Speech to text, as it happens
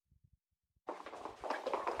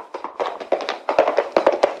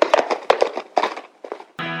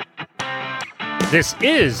This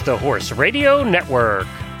is the Horse Radio Network.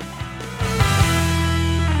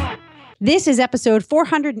 This is episode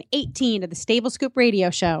 418 of the Stable Scoop Radio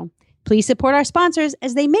Show. Please support our sponsors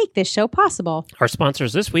as they make this show possible. Our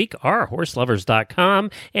sponsors this week are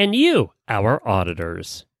HorseLovers.com and you, our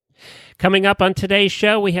auditors. Coming up on today's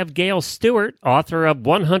show, we have Gail Stewart, author of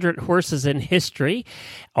 100 Horses in History.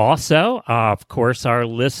 Also, of course, our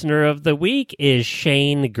listener of the week is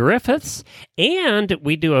Shane Griffiths. And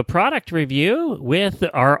we do a product review with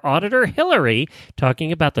our auditor, Hillary,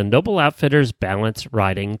 talking about the Noble Outfitters Balance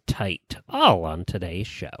Riding Tight. All on today's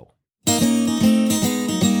show.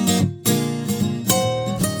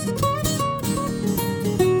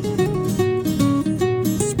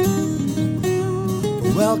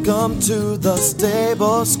 Welcome to the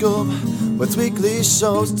Stable Scoop, with weekly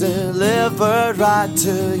shows delivered right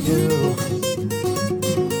to you.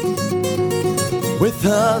 With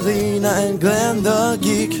Helena and Glenn the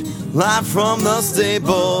Geek, live from the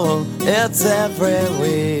stable, it's every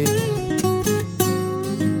week.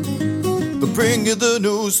 They'll bring you the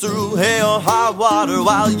news through hail or high water,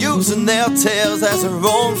 while using their tails as their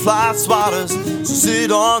own fly swatters. So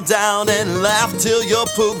sit on down and laugh till you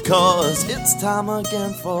poop, cause it's time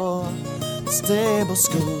again for Stable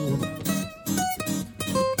Scoop.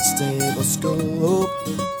 Stable Scoop.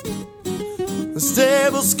 The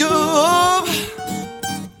Stable Scoop.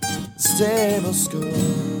 Stable Scoop.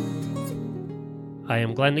 I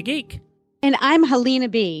am Glenn the Geek. And I'm Helena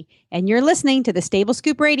B., and you're listening to the Stable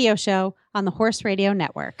Scoop Radio Show on the Horse Radio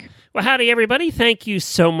Network. Well, howdy, everybody. Thank you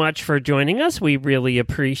so much for joining us. We really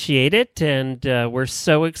appreciate it, and we're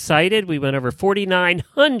so excited. We went over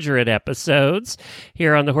 4,900 episodes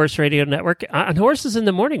here on the Horse Radio Network. On Horses in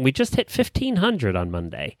the Morning, we just hit 1,500 on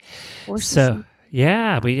Monday.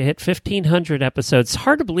 Yeah, we hit 1,500 episodes. It's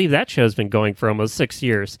hard to believe that show's been going for almost 6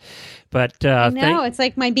 years. But it's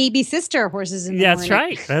like my baby sister, Horses in the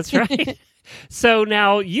Morning. That's right. So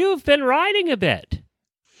now you've been riding a bit.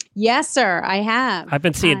 Yes, sir, I have. I've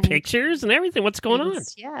been seeing pictures and everything. What's going on?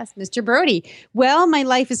 Yes, Mr. Brody. Well, my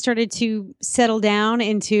life has started to settle down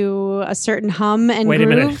into a certain hum and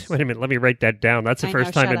groove. Wait a minute. Let me write that down. That's the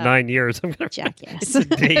first time in 9 years. I'm going to jackass. The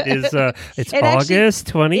date is it's August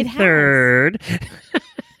 23rd.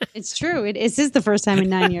 It's true. This is the first time in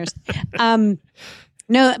 9 years.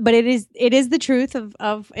 No, but it is the truth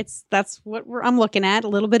of that's what I'm looking at, a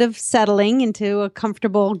little bit of settling into a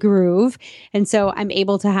comfortable groove. And so I'm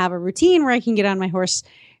able to have a routine where I can get on my horse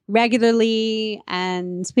regularly,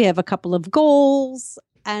 and we have a couple of goals,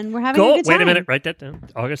 and we're having a good time. Wait a minute, write that down.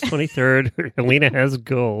 August 23rd, Helena has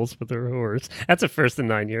goals with her horse. That's a first in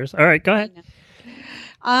 9 years. All right, go ahead.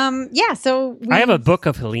 So I have a book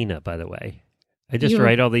of Helena, by the way. I just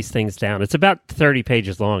write all these things down. It's about 30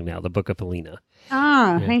 pages long now, the book of Helena.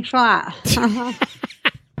 Thanks a lot.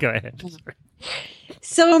 Go ahead.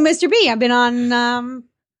 So, Mr. B, I've been on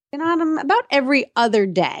him about every other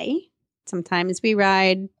day. Sometimes we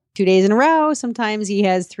ride 2 days in a row. Sometimes he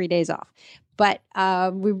has 3 days off. But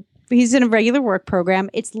he's in a regular work program.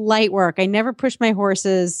 It's light work. I never push my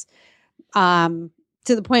horses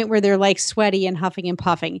to the point where they're like sweaty and huffing and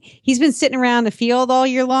puffing. He's been sitting around the field all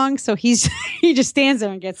year long, so he just stands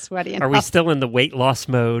there and gets sweaty. And Are we still in the weight loss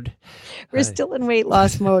mode? We're still in weight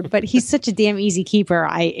loss mode, but he's such a damn easy keeper.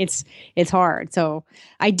 It's hard. So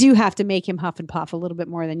I do have to make him huff and puff a little bit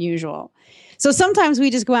more than usual. So sometimes we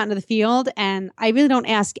just go out into the field, and I really don't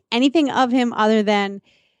ask anything of him other than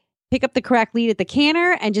pick up the correct lead at the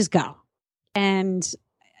canter and just go. And,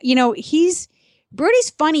 Brody's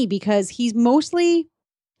funny because he's mostly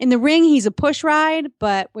in the ring. He's a push ride,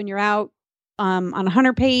 but when you're out on a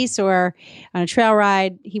hunter pace or on a trail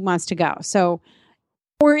ride, he wants to go. So,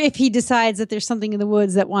 or if he decides that there's something in the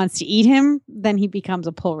woods that wants to eat him, then he becomes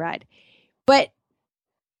a pull ride. But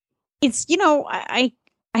it's, I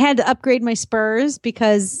had to upgrade my spurs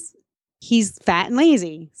because he's fat and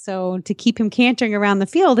lazy. So to keep him cantering around the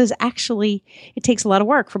field it takes a lot of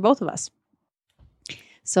work for both of us.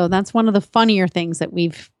 So that's one of the funnier things that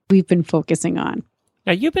we've been focusing on.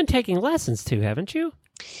 Now, you've been taking lessons too, haven't you?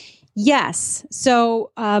 Yes.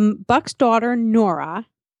 So Buck's daughter, Nora,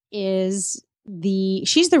 she's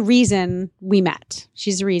the reason we met.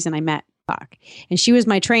 She's the reason I met Buck. And she was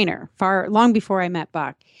my trainer long before I met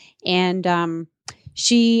Buck. And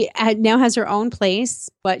she now has her own place,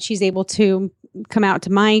 but she's able to come out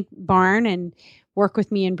to my barn and work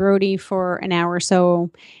with me and Brody for an hour or so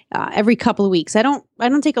every couple of weeks. I don't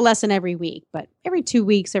take a lesson every week, but every 2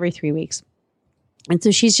 weeks, every 3 weeks. And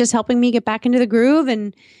so she's just helping me get back into the groove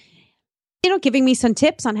and, giving me some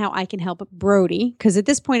tips on how I can help Brody. Because at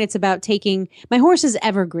this point, it's about my horse is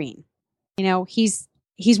evergreen. He's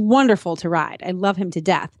he's wonderful to ride. I love him to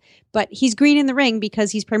death. But he's green in the ring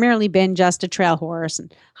because he's primarily been just a trail horse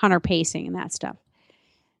and hunter pacing and that stuff.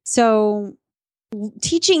 So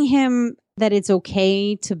teaching him that it's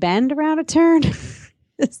okay to bend around a turn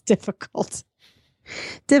is difficult.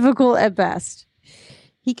 Difficult at best.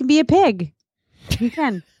 He can be a pig. He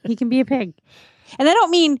can. He can be a pig. And I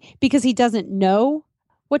don't mean because he doesn't know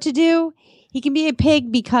what to do. He can be a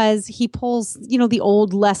pig because he pulls, the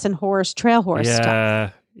old lesson horse, trail horse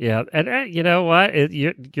stuff. Yeah. And you know what?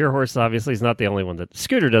 Your horse obviously is not the only one. That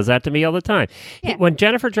Scooter does that to me all the time. Yeah. When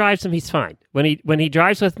Jennifer drives him, he's fine. When he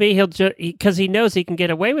drives with me, he'll just, because he knows he can get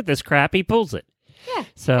away with this crap, he pulls it. Yeah.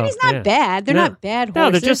 So, and he's not bad. They're not bad horses.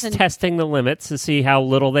 No, they're just testing the limits to see how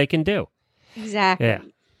little they can do. Exactly. Yeah.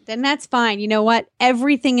 Then that's fine. You know what?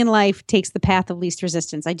 Everything in life takes the path of least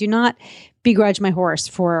resistance. I do not begrudge my horse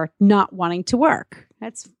for not wanting to work.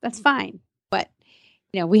 That's fine. But,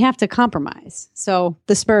 we have to compromise. So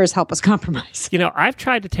the spurs help us compromise. I've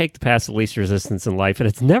tried to take the path of least resistance in life, and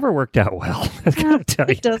it's never worked out well. I've got to tell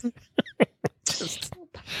you. It doesn't.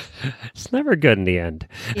 It's never good in the end.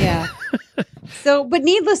 Yeah. So, but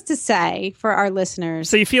needless to say, for our listeners.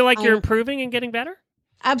 So you feel like you're improving and getting better?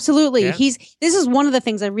 Absolutely. Yeah. This is one of the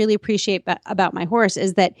things I really appreciate about my horse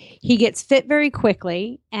is that he gets fit very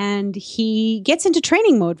quickly and he gets into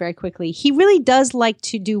training mode very quickly. He really does like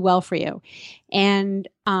to do well for you. And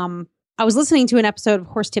I was listening to an episode of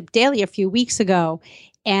Horse Tip Daily a few weeks ago,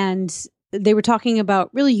 and they were talking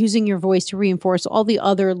about really using your voice to reinforce all the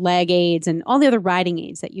other leg aids and all the other riding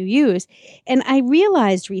aids that you use. And I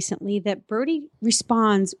realized recently that Birdie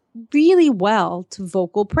responds really well to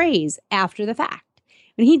vocal praise after the fact.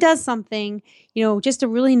 When he does something, just a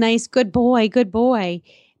really nice, good boy,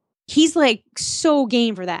 he's like so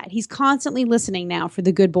game for that. He's constantly listening now for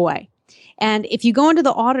the good boy. And if you go into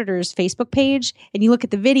the Auditors Facebook page and you look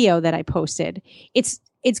at the video that I posted, it's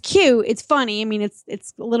cute. It's funny. I mean,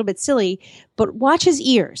 it's a little bit silly, but watch his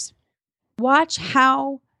ears. Watch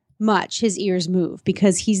how much his ears move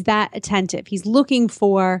because he's that attentive. He's listening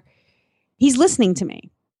to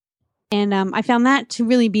me. And I found that to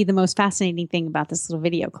really be the most fascinating thing about this little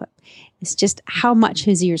video clip. It's just how much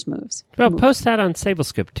his ears moves. Well, post that on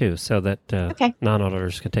SableScoop too, so that okay.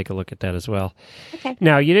 non-auditors can take a look at that as well. Okay.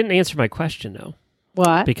 Now, you didn't answer my question, though.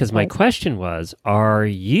 What? Because my question was, are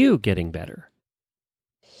you getting better?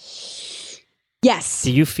 Yes.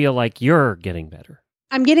 Do you feel like you're getting better?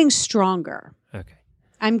 I'm getting stronger. Okay.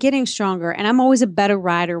 I'm getting stronger, and I'm always a better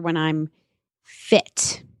rider when I'm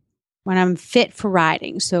fit. When I'm fit for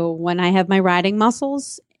riding. So when I have my riding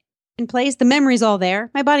muscles in place, the memory's all there.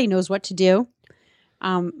 My body knows what to do.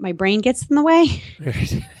 My brain gets in the way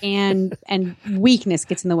and weakness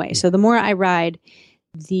gets in the way. So the more I ride,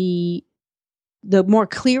 the more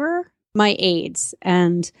clearer my aids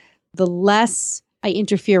and the less I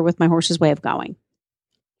interfere with my horse's way of going.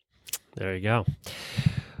 There you go.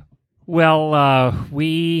 Well,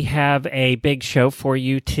 we have a big show for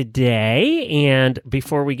you today, and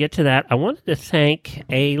before we get to that, I wanted to thank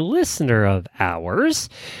a listener of ours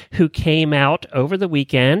who came out over the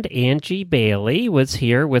weekend. Angie Bailey was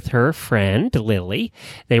here with her friend, Lily.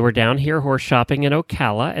 They were down here horse shopping in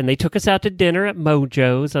Ocala, and they took us out to dinner at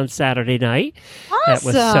Mojo's on Saturday night. Awesome. That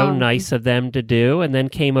was so nice of them to do, and then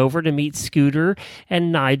came over to meet Scooter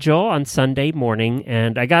and Nigel on Sunday morning,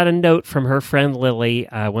 and I got a note from her friend Lily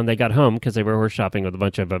when they got home because they were horse shopping with a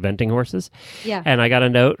bunch of eventing horses. Yeah. And I got a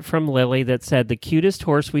note from Lily that said the cutest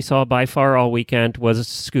horse we saw by far all weekend was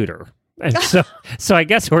Scooter. And so I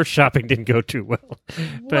guess horse shopping didn't go too well.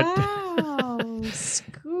 But, wow.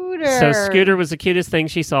 Scooter. So Scooter was the cutest thing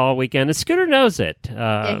she saw all weekend. And Scooter knows it.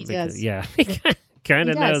 Yeah, he does. Yeah. Kind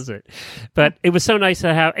of knows it. But it was so nice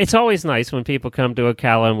to have. It's always nice when people come to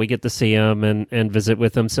Ocala and we get to see them and visit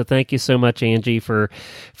with them. So thank you so much, Angie, for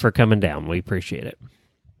coming down. We appreciate it.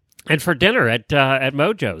 And for dinner at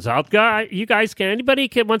Mojo's. Anybody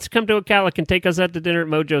wants to come to Ocala can take us out to dinner at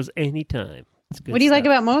Mojo's anytime. What do you like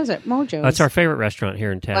about Mojo's? That's our favorite restaurant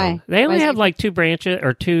here in town. Why? They only have like two branches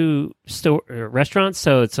or two restaurants,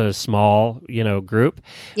 so it's a small, group.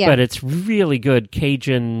 Yeah. But it's really good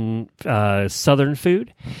Cajun Southern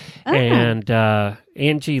food. Oh. And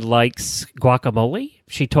Angie likes guacamole.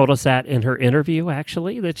 She told us that in her interview,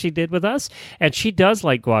 actually, that she did with us. And she does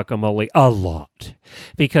like guacamole a lot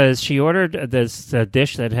because she ordered this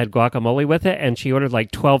dish that had guacamole with it, and she ordered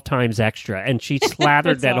like 12 times extra. And she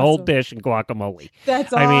slathered that whole dish in guacamole.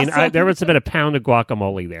 That's awesome. I mean, there was about a pound of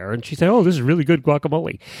guacamole there. And she said, oh, this is really good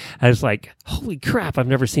guacamole. I was like, holy crap, I've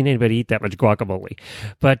never seen anybody eat that much guacamole.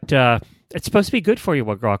 But it's supposed to be good for you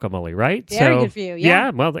with guacamole, right? Very good for you,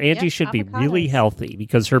 yeah. Well, Angie should be really healthy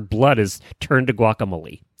because her blood is turned to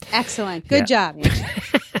guacamole. Excellent. Good job.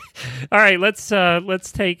 All right,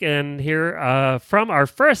 let's take and hear from our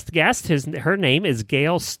first guest. Her name is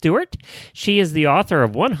Gail Stewart. She is the author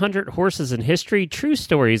of 100 Horses in History: True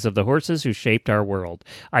Stories of the Horses Who Shaped Our World.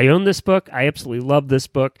 I own this book. I absolutely love this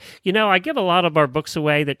book. You know, I give a lot of our books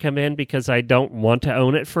away that come in because I don't want to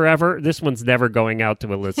own it forever. This one's never going out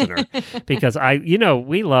to a listener because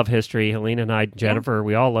we love history. Helena and I, Jennifer,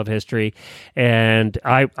 we all love history, and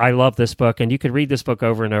I love this book. And you could read this book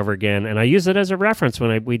over and over again. And I use it as a reference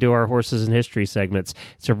when we do our Horses in History segments.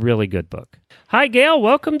 It's a really good book. Hi, Gail.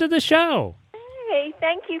 Welcome to the show. Hey,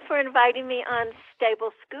 thank you for inviting me on Stable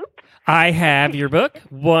Scoop. I have your book,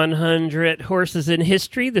 100 Horses in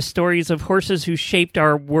History, the stories of horses who shaped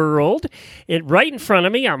our world. Right in front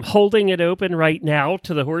of me, I'm holding it open right now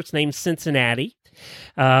to the horse named Cincinnati.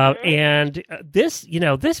 And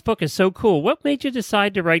this book is so cool. What made you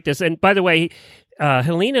decide to write this? And by the way,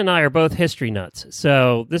 Helena and I are both history nuts,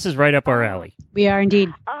 so this is right up our alley. We are indeed.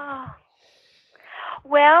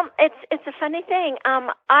 Well, it's a funny thing.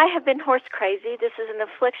 I have been horse crazy. This is an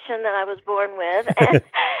affliction that I was born with,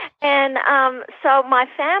 and so my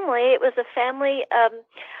family. It was a family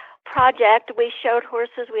project. We showed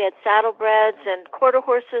horses. We had saddlebreds and quarter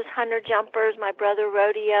horses, hunter jumpers. My brother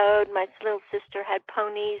rodeoed. My little sister had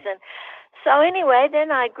ponies, and so anyway,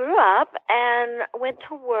 then I grew up and went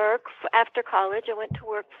to work after college. I went to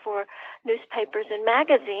work for newspapers and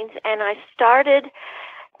magazines, and I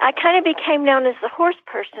kind of became known as the horse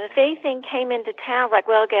person. If anything came into town, like,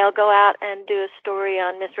 well, Gail, go out and do a story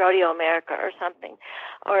on Miss Rodeo America or something,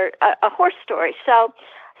 or a horse story. So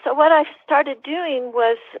what I started doing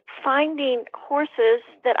was finding horses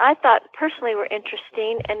that I thought personally were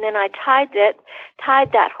interesting, and then I tied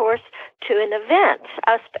that horse to an event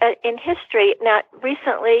in history. Now,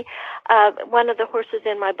 recently, one of the horses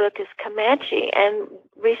in my book is Comanche, and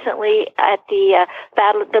recently at the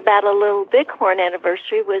Battle of Little Bighorn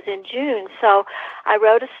anniversary was in June. So I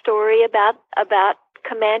wrote a story about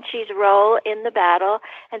Comanche's role in the battle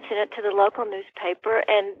and sent it to the local newspaper.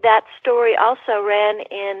 And that story also ran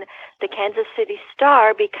in the Kansas City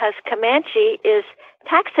Star because Comanche is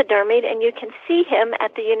taxidermied and you can see him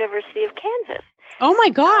at the University of Kansas. Oh my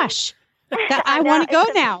gosh. I want to go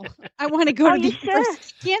now. I want to go to the University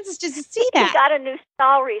of Kansas just to see that. He got a new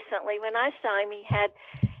stall recently. When I saw him,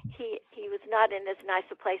 he was not in as nice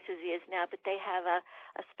a place as he is now, but they have a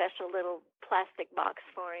special little plastic box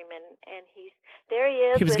for him, and there he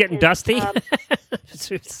is. He was getting dusty?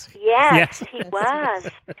 Yes, he was.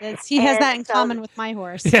 He has that in common with my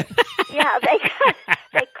horse. Yeah, they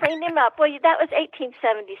cleaned him up. Well, that was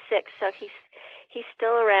 1876, so he's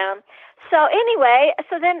still around. So anyway,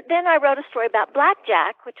 then I wrote a story about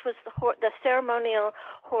Blackjack, which was the ceremonial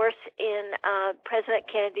horse in President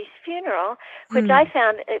Kennedy's funeral, which I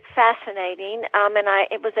found it fascinating. And I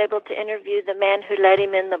was able to interview the man who led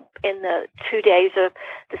him in the 2 days of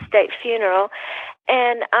the state funeral,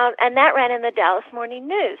 and that ran in the Dallas Morning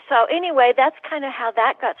News. So anyway, that's kind of how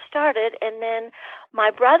that got started. And then my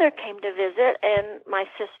brother came to visit, and my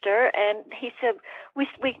sister, and he said we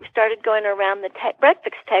started going around the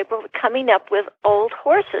breakfast table, coming up with old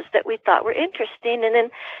horses that we thought were interesting. And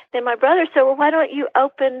then my brother said, well, why don't you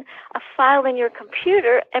open a file in your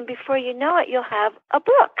computer, and before you know it, you'll have a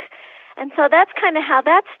book. And so that's kind of how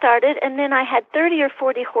that started. And then I had 30 or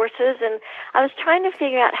 40 horses, and I was trying to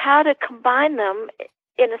figure out how to combine them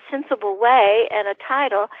in a sensible way and a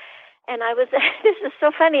title. And this is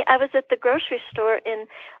so funny, I was at the grocery store in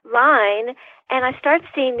line, and I started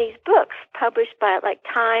seeing these books published by like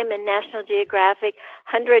Time and National Geographic,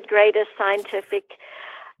 100 Greatest Scientific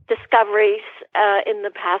Discoveries in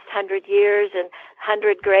the past 100 years, and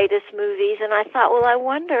 100 Greatest Movies. And I thought, well, I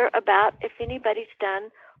wonder about if anybody's done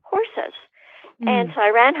horses. And so I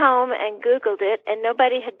ran home and Googled it, and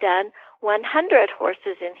nobody had done 100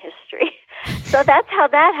 horses in history. So that's how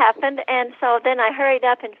that happened. And so then I hurried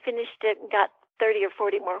up and finished it and got 30 or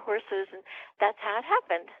 40 more horses, and that's how it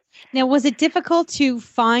happened. Now, was it difficult to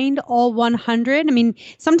find all 100? I mean,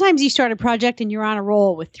 sometimes you start a project and you're on a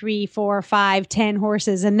roll with 3, 4, 5, 10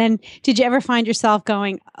 horses. And then did you ever find yourself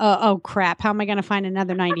going, oh crap, how am I going to find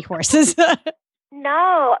another 90 horses?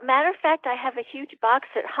 No. Matter of fact, I have a huge box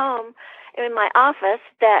at home in my office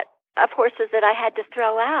of horses that I had to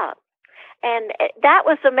throw out. And that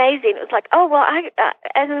was amazing. It was like, oh, well,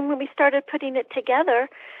 and then when we started putting it together,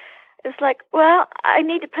 it was like, well, I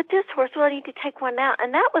need to put this horse, well, I need to take one out.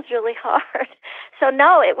 And that was really hard. So,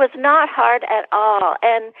 no, it was not hard at all.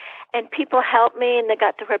 And people helped me, and they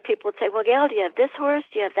got to where people would say, well, Gail, do you have this horse?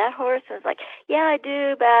 Do you have that horse? And I was like, yeah, I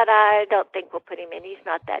do, but I don't think we'll put him in. He's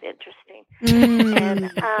not that interesting. And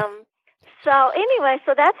So anyway,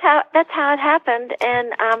 so that's how it happened,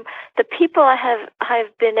 and the people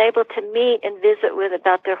I've been able to meet and visit with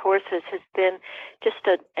about their horses has been just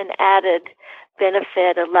an added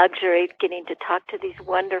benefit, a luxury, getting to talk to these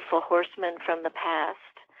wonderful horsemen from the past.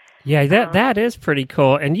 Yeah, that is pretty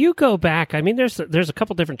cool. And you go back. I mean, there's a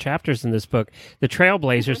couple different chapters in this book. The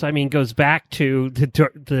Trailblazers, Mm-hmm. I mean, goes back to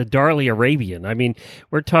the Darley Arabian. I mean,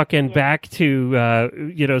 we're talking back to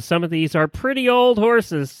some of these are pretty old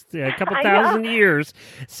horses, a couple thousand years.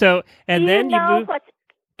 So, and then you move.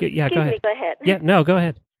 Go ahead. Go ahead. Yeah, no, go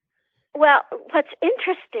ahead. Well, what's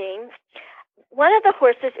interesting, one of the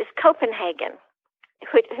horses is Copenhagen,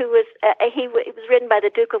 who was he was ridden by the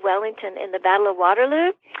Duke of Wellington in the Battle of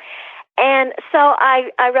Waterloo. And so I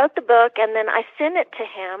wrote the book, and then I sent it to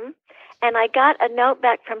him, and I got a note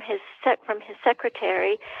back from his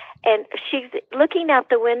secretary, and she's looking out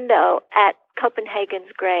the window at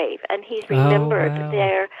Copenhagen's grave, and he's remembered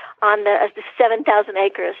there on the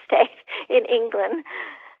 7,000-acre estate in England.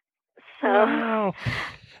 So. Wow.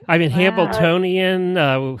 I mean, Hambletonian,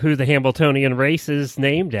 who the Hambletonian race is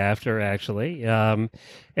named after, actually. And,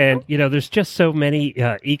 there's just so many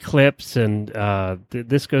Eclipse, and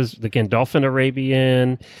this goes, the Gandolfin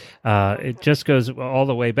Arabian. It just goes all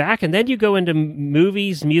the way back. And then you go into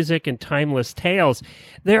movies, music, and timeless tales.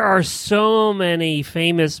 There are so many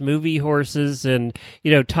famous movie horses and,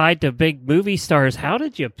 tied to big movie stars. How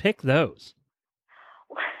did you pick those?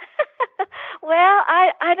 Well,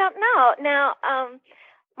 I don't know. Now,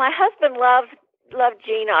 my husband loved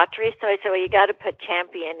Gene Autry, so I said, well, you got to put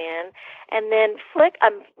Champion in. And then Flicka,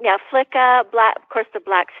 of course, the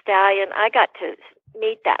Black Stallion. I got to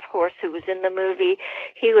meet that horse who was in the movie.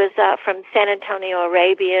 He was from San Antonio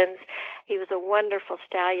Arabians. He was a wonderful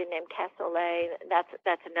stallion named Cassoulet.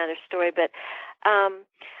 That's another story. But,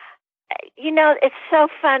 it's so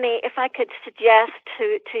funny. If I could suggest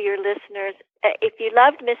to your listeners, if you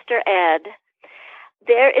loved Mr. Ed,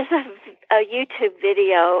 there is a YouTube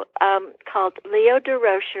video called Leo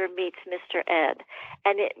DeRocher Meets Mr. Ed,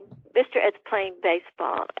 and Mr. Ed's playing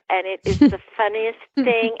baseball, and it is the funniest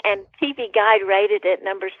thing, and TV Guide rated it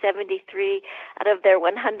number 73 out of their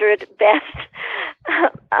 100 best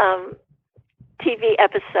TV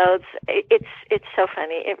episodes. It's so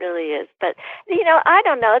funny. It really is. But, I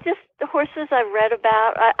don't know, just the horses I've read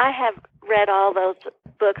about. I have read all those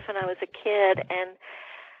books when I was a kid, and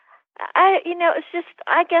it's just,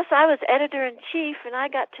 I guess I was editor-in-chief, and I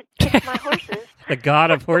got to pick my horses. The god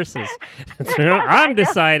of horses. I'm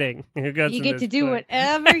deciding who goes. You get to do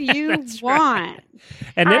whatever you want. Right.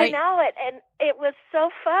 And then I know it, and it was so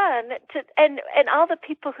fun and all the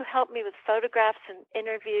people who helped me with photographs and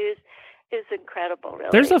interviews is incredible. Really,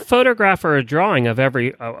 there's a photograph or a drawing of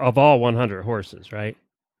of all 100 horses, right?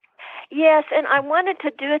 Yes, and I wanted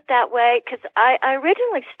to do it that way because I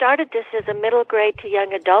originally started this as a middle grade to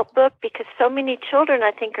young adult book because so many children,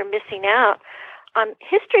 I think, are missing out on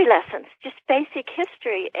history lessons, just basic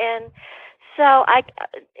history. And so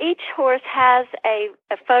each horse has a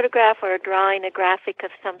photograph or a drawing, a graphic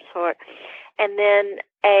of some sort, and then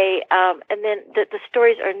the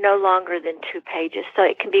stories are no longer than 2 pages, so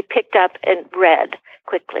it can be picked up and read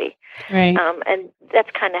quickly. Right. And that's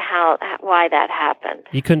kind of why that happened.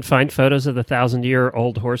 You couldn't find photos of the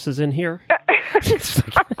 1,000-year-old horses in here?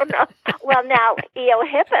 Oh, no. Well, now,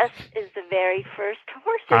 Eohippus is the very first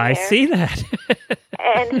horse in I there. see that.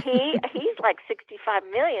 And he's like 65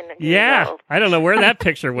 million years old. I don't know where that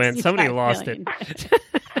picture went. Somebody lost it.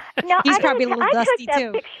 No, He's probably a little dusty, I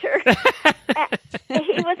too. took that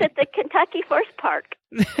picture. He was at the Kentucky Horse Park,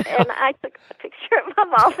 and I took a picture of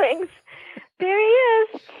him, all things. There he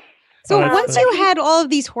is. So once you had all of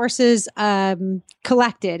these horses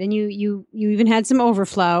collected, and you even had some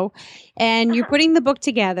overflow, and you're putting the book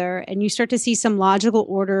together, and you start to see some logical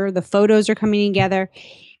order, the photos are coming together.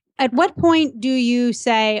 At what point do you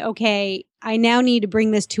say, okay, I now need to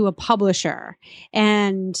bring this to a publisher,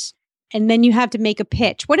 and then you have to make a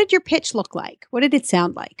pitch? What did your pitch look like? What did it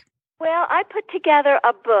sound like? Well, I put together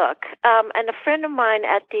a book, and a friend of mine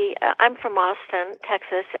I'm from Austin,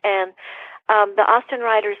 Texas, and the Austin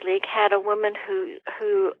Writers League had a woman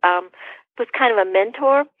who was kind of a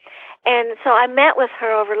mentor. And so I met with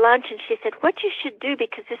her over lunch, and she said, what you should do,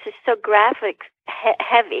 because this is so graphic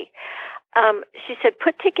heavy, she said,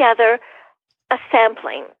 put together a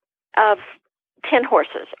sampling of 10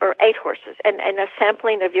 horses or 8 horses and a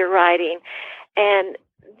sampling of your writing.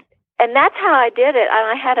 And that's how I did it. And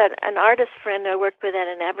I had an artist friend I worked with at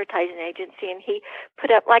an advertising agency, and he put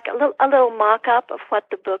up like a little mock-up of what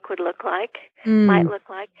the book would look like, might look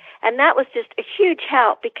like. And that was just a huge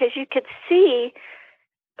help because you could see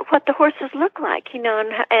what the horses look like,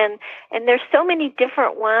 and there's so many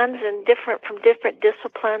different ones and different from different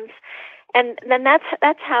disciplines, and then that's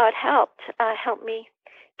how it helped me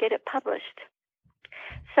get it published.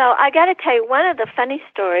 So I got to tell you, one of the funny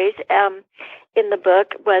stories in the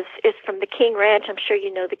book is from the King Ranch. I'm sure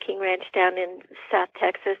you know the King Ranch down in South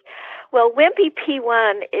Texas. Well, Wimpy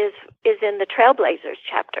P1 is in the Trailblazers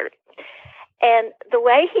chapter. And the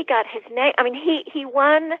way he got his name, I mean, he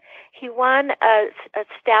won a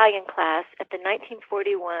stallion class at the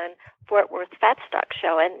 1941 Fort Worth Fat Stock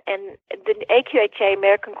Show, and the AQHA,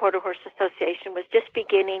 American Quarter Horse Association, was just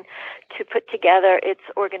beginning to put together its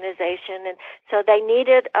organization, and so they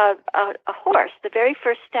needed a horse, the very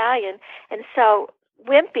first stallion, and so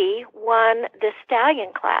Wimpy won the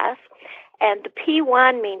stallion class. And the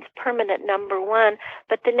P1 means permanent number one,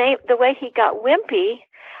 but the way he got Wimpy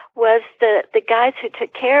was the guys who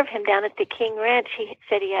took care of him down at the King Ranch. He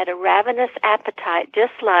said he had a ravenous appetite,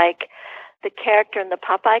 just like the character in the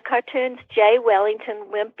Popeye cartoons, J. Wellington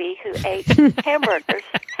Wimpy, who ate hamburgers.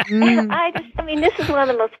 And this is one of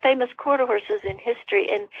the most famous quarter horses in history,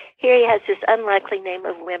 and here he has this unlikely name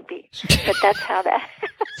of Wimpy. But that's how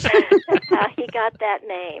he got that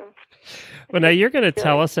name. Well, now you're going to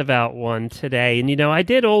tell us about one today. And, I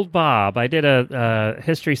did Old Bob. I did a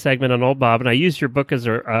history segment on Old Bob, and I used your book as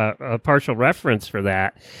a partial reference for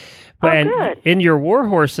that. But good. In your War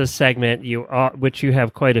Horses segment, which you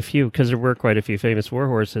have quite a few, because there were quite a few famous war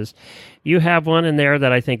horses, you have one in there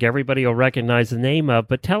that I think everybody will recognize the name of.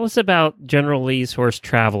 But tell us about General Lee's horse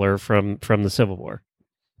Traveler from the Civil War.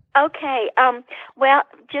 Okay. Well,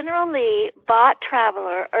 General Lee bought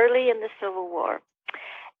Traveler early in the Civil War.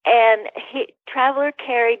 And Traveler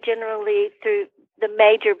carried General Lee through the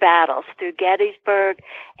major battles, through Gettysburg,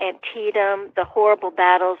 Antietam, the horrible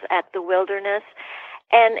battles at the Wilderness.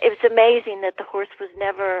 And it was amazing that the horse was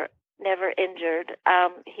never injured.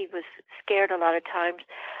 He was scared a lot of times.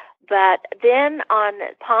 But then on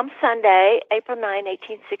Palm Sunday, April 9,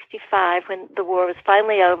 1865, when the war was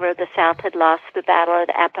finally over, the South had lost the battle at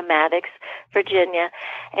Appomattox, Virginia,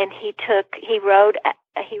 and he rode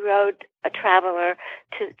a Traveler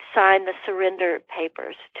to sign the surrender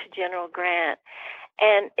papers to General Grant.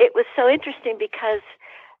 And it was so interesting because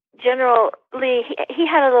General Lee, he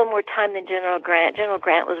had a little more time than General Grant. General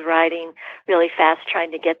Grant was riding really fast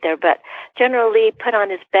trying to get there, but General Lee put on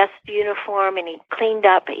his best uniform and he cleaned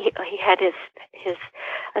up. He had his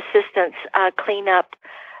assistants clean up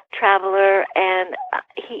Traveler, and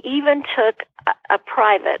he even took a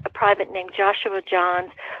private named Joshua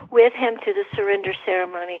Johns with him to the surrender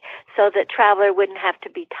ceremony so that Traveler wouldn't have to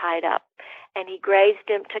be tied up. And he grazed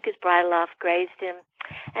him, took his bridle off, grazed him.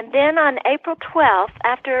 And then on April 12th,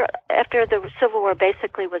 after the Civil War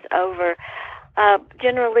basically was over,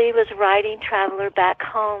 General Lee was riding Traveler back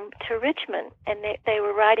home to Richmond. And they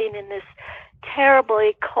were riding in this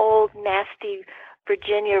terribly cold, nasty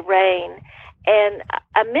Virginia rain. And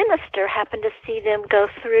a minister happened to see them go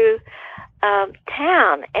through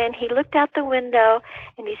town, and he looked out the window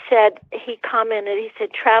and he commented,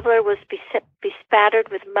 Traveler was bespattered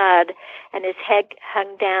with mud and his head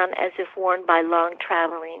hung down as if worn by long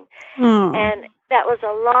traveling. And that was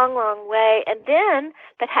a long, long way. And then,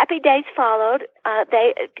 but happy days followed.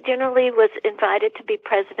 General Lee was invited to be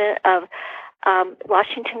president of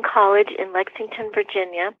Washington College in Lexington,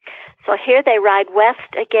 Virginia. So here they ride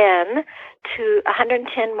west again to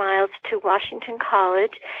 110 miles to Washington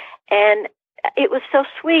College. And it was so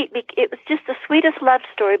sweet. It was just the sweetest love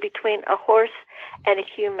story between a horse and a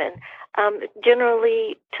human. General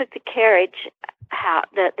Lee took the carriage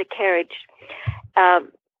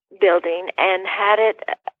building and had it.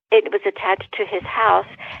 It was attached to his house,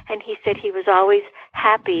 and he said he was always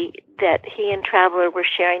happy that he and Traveler were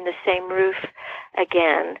sharing the same roof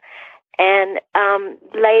again. And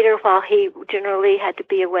later, while General Lee had to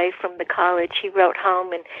be away from the college, he wrote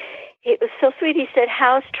home, and it was so sweet. He said,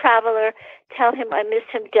 "How's Traveler? Tell him I miss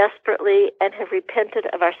him desperately and have repented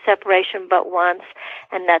of our separation but once,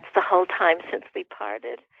 and that's the whole time since we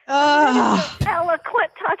parted." So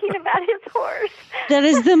eloquent talking about his horse.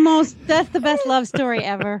 That's the best love story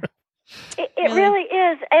ever. It really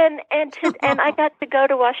is, and I got to go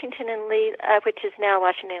to Washington and Lee, which is now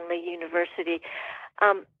Washington and Lee University.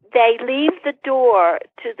 They leave the door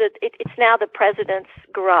to it's now the president's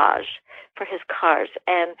garage for his cars,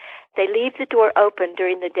 and they leave the door open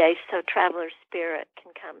during the day so Traveler's spirit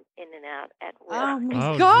can come in and out at will. Oh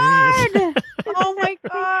my God! Oh my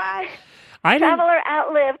God! Traveler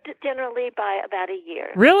outlived General Lee by about a year.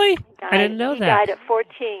 Really? I didn't know that. He died at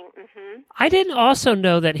 14. Mm-hmm. I didn't also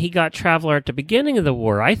know that he got Traveler at the beginning of the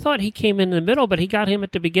war. I thought he came in the middle, but he got him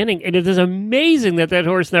at the beginning. And it is amazing that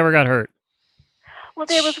horse never got hurt. Well,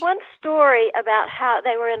 there was one story about how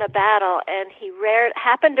they were in a battle, and he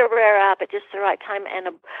happened to rear up at just the right time,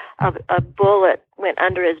 and a bullet went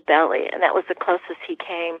under his belly, and that was the closest he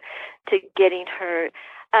came to getting hurt.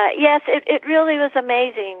 Yes, it really was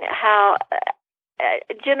amazing how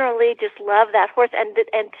General Lee just loved that horse, and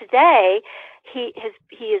today he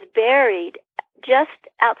is buried just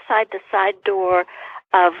outside the side door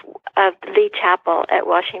of Lee Chapel at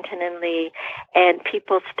Washington andLee, and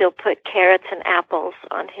people still put carrots and apples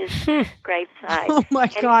on his graveside. Oh my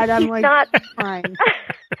God, I'm like crying.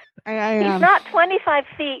 He's not 25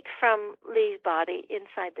 feet from Lee's body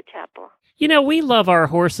inside the chapel. You know, we love our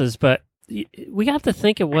horses, but we have to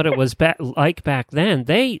think of what it was like back then.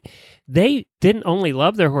 They didn't only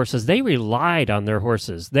love their horses; they relied on their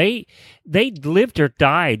horses. They lived or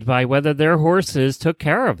died by whether their horses took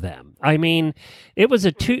care of them. I mean, it was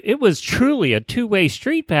truly a two-way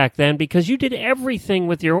street back then, because you did everything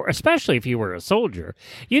with your, especially if you were a soldier,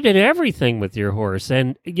 you did everything with your horse.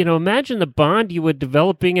 And imagine the bond you would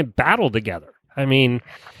develop being in battle together. I mean,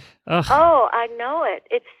 oh, I know it.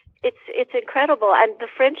 It's incredible, and the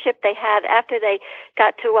friendship they had after they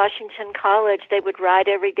got to Washington College. They would ride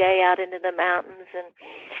every day out into the mountains,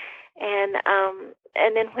 and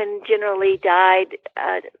then when General Lee died,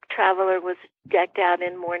 Traveler was decked out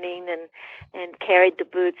in mourning and carried the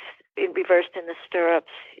boots reversed in the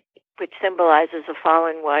stirrups, which symbolizes a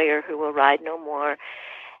fallen warrior who will ride no more.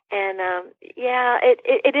 And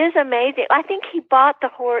it is amazing. I think he bought the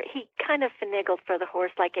horse. He kind of finagled for the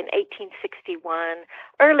horse like in 1861,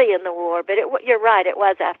 early in the war. But you're right, it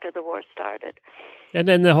was after the war started. And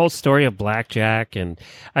then the whole story of Blackjack, and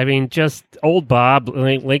I mean, just old Bob,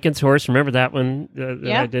 Lincoln's horse. Remember that one that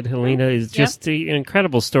I did, Helena? Is just the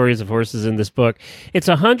incredible stories of horses in this book. It's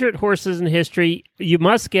 100 Horses in History. You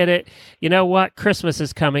must get it. You know what? Christmas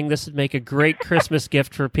is coming. This would make a great Christmas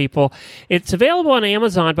gift for people. It's available on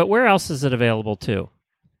Amazon, but where else is it available too?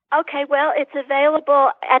 Okay, well, it's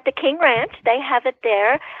available at the King Ranch. They have it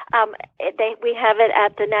there. We have it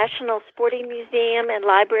at the National Sporting Museum and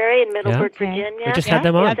Library in Middleburg, Virginia. We just had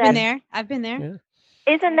them on. I've been there. Yeah.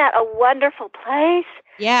 Isn't that a wonderful place?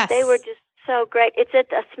 Yes. They were just so great. It's at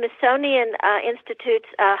the Smithsonian Institute's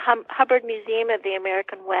Hubbard Museum of the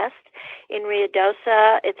American West in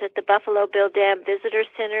Ruidoso. It's at the Buffalo Bill Dam Visitor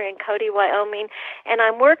Center in Cody, Wyoming. And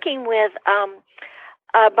I'm working with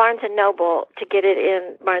Barnes & Noble to get it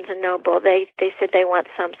in Barnes & Noble. They said they want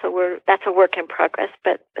some, so that's a work in progress,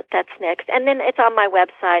 but that's next. And then it's on my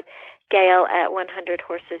website, Gail at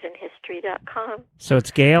 100horsesinhistory.com. So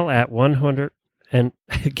it's Gail at 100 and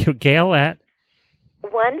Gail at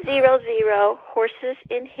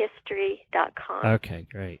 100horsesinhistory.com. Okay,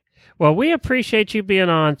 great. Well, we appreciate you being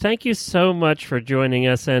on. Thank you so much for joining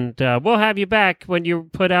us, and we'll have you back when you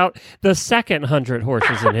put out the second 100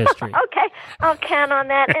 Horses in History. Okay, I'll count on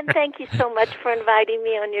that, and thank you so much for inviting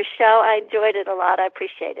me on your show. I enjoyed it a lot. I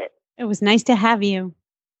appreciate it. It was nice to have you.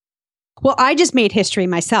 Well, I just made history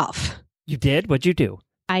myself. You did? What'd you do?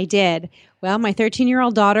 I did. Well, my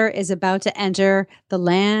 13-year-old daughter is about to enter the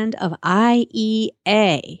land of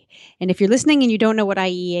IEA. And if you're listening and you don't know what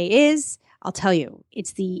IEA is, I'll tell you.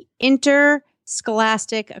 It's the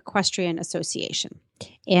Interscholastic Equestrian Association.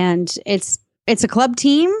 And it's a club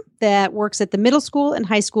team that works at the middle school and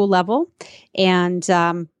high school level. And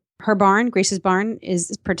her barn, Grace's barn, is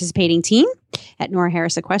a participating team at Nora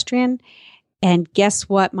Harris Equestrian. And guess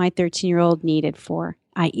what my 13-year-old needed for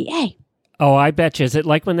IEA? Oh, I bet you. Is it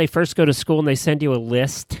like when they first go to school and they send you a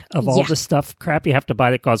list of all the crap you have to buy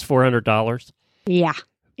that costs $400? Yeah,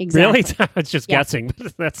 exactly. Really? I was just guessing.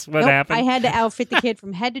 That's what happened. I had to outfit the kid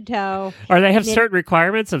from head to toe. Or they have certain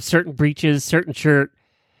requirements of certain breeches, certain shirt.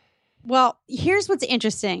 Well, here's what's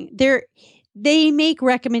interesting. They make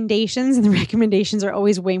recommendations, and the recommendations are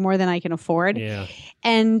always way more than I can afford. Yeah.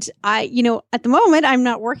 And at the moment, I'm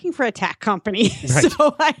not working for a tack company. Right.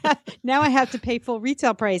 So now I have to pay full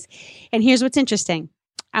retail price. And here's what's interesting.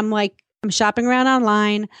 I'm shopping around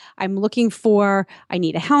online. I'm looking I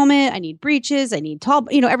need a helmet. I need breeches. I need tall,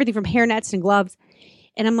 everything from hairnets and gloves.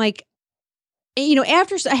 And I'm like,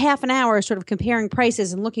 after a half an hour sort of comparing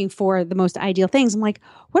prices and looking for the most ideal things, I'm like,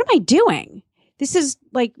 what am I doing? This is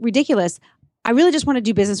like ridiculous. I really just want to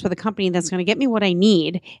do business with a company that's going to get me what I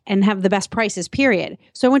need and have the best prices, period.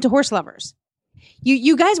 So I went to Horse Lovers.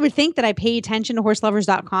 You guys would think that I pay attention to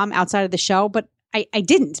horselovers.com outside of the show, but I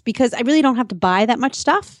didn't, because I really don't have to buy that much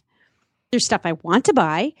stuff. There's stuff I want to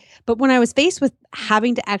buy, but when I was faced with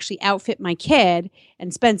having to actually outfit my kid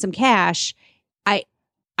and spend some cash, I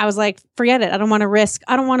was like, forget it. I don't want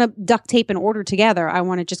to duct tape and order together. I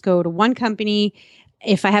want to just go to one company.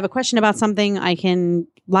 If I have a question about something, I can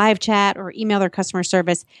live chat or email their customer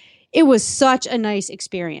service. It was such a nice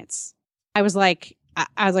experience. I was like,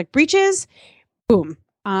 breeches, boom.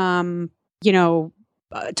 Tall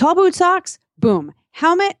boot socks, boom.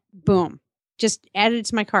 Helmet, boom. Just added it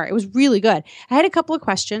to my cart. It was really good. I had a couple of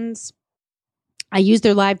questions. I used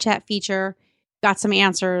their live chat feature, got some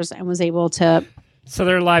answers, and was able to. So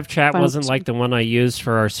their live chat wasn't like the one I used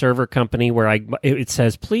for our server company where it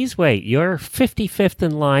says, please wait, you're 55th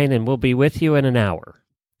in line and we'll be with you in an hour.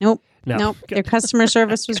 Nope. Their customer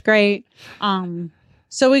service was great.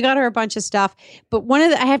 So we got her a bunch of stuff. But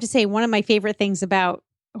I have to say, one of my favorite things about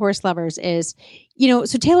Horse Lovers is, so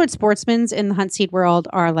Tailored Sportsmen's in the hunt seat world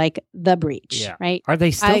are like the breach, right? Are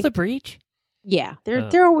they still the breach? Yeah,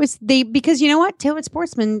 they're always because you know what, Tailored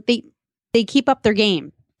Sportsmen they keep up their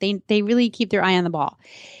game. They really keep their eye on the ball.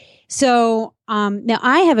 So now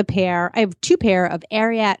I have two pair of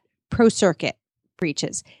Ariat Pro Circuit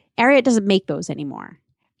breeches. Ariat doesn't make those anymore.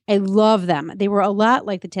 I love them. They were a lot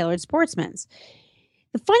like the Tailored Sportsmen's.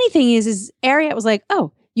 The funny thing is Ariat was like,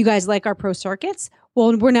 oh, you guys like our Pro Circuits?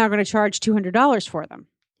 Well, we're now going to charge $200 for them.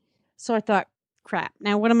 So I thought, crap.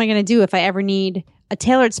 Now, what am I going to do if I ever need a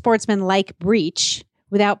Tailored Sportsman-like breech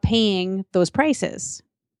without paying those prices?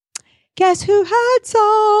 Guess who had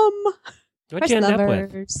some? What'd you end up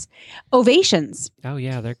with? Ovations. Oh,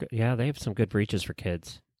 yeah. They're good. Yeah, they have some good breeches for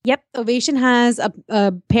kids. Yep. Ovation has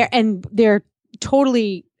a pair, and they're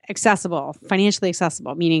totally accessible, financially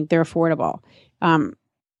accessible, meaning they're affordable.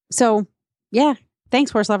 So, yeah.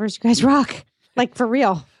 Thanks, Horse Lovers. You guys rock. Like, for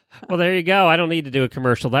real. Well, there you go. I don't need to do a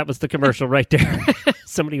commercial. That was the commercial right there.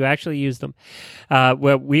 Somebody who actually used them.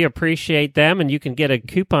 Well, we appreciate them, and you can get a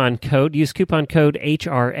coupon code. Use coupon code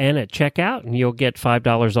HRN at checkout, and you'll get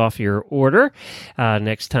 $5 off your order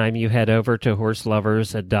next time you head over to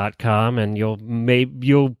horselovers.com, and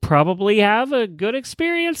you'll probably have a good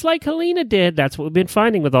experience like Helena did. That's what we've been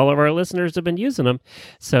finding with all of our listeners have been using them.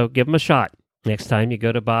 So give them a shot next time you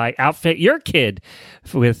go to outfit your kid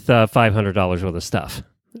with $500 worth of stuff.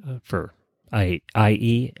 For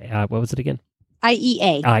IE, what was it again?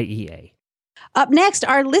 IEA. IEA. Up next,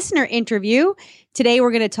 our listener interview. Today,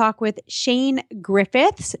 we're going to talk with Shane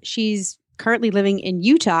Griffiths. She's currently living in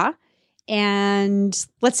Utah. And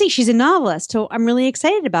let's see, she's a novelist. So I'm really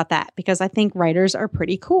excited about that because I think writers are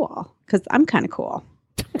pretty cool because I'm kind of cool.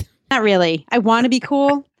 Not really. I want to be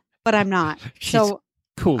cool, but I'm not. She's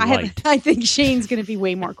cool. I think Shane's going to be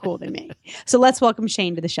way more cool than me. So let's welcome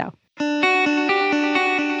Shane to the show.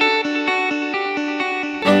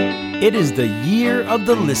 It is the year of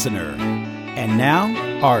the listener. And now,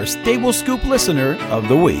 our Stable Scoop listener of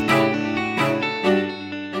the week.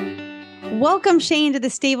 Welcome, Shane, to the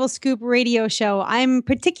Stable Scoop radio show. I'm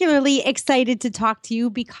particularly excited to talk to you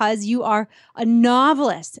because you are a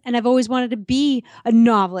novelist, and I've always wanted to be a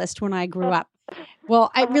novelist when I grew up.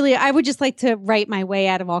 Well, I would just like to write my way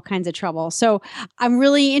out of all kinds of trouble. So I'm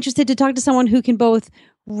really interested to talk to someone who can both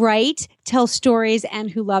write, tell stories, and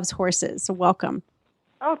who loves horses. So welcome.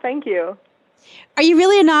 Oh, thank you. Are you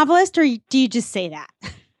really a novelist, or do you just say that?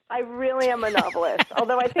 I really am a novelist.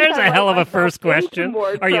 Although I think there's a hell of a first question.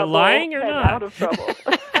 Are you lying or not? Out of trouble.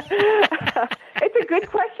 It's a good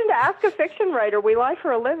question to ask a fiction writer. We lie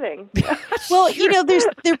for a living. Well, sure.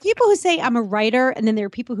 There are people who say I'm a writer, and then there are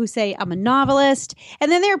people who say I'm a novelist,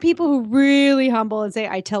 and then there are people who really humble and say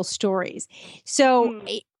I tell stories. So.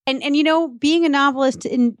 And being a novelist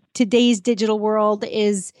in today's digital world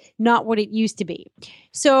is not what it used to be.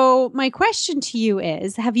 So my question to you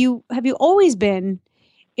is, have you always been,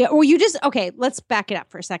 or you just, okay, let's back it up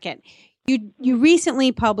for a second. You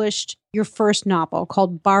recently published your first novel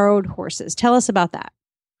called Borrowed Horses. Tell us about that.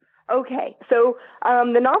 Okay. So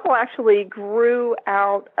the novel actually grew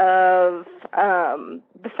out of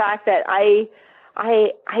the fact that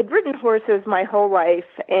I'd ridden horses my whole life,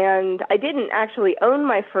 and I didn't actually own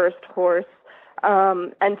my first horse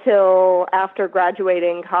until after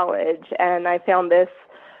graduating college. And I found this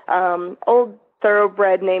old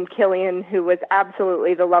thoroughbred named Killian, who was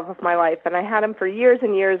absolutely the love of my life. And I had him for years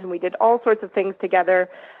and years, and we did all sorts of things together.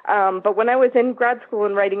 But when I was in grad school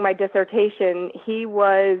and writing my dissertation, he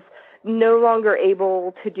was no longer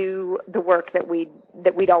able to do the work that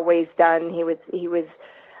we'd always done. He was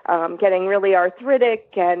getting really arthritic,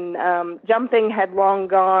 and jumping had long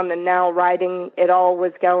gone, and now riding it all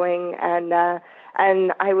was going, and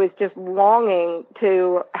I was just longing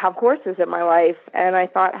to have horses in my life, and I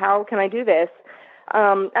thought, how can I do this?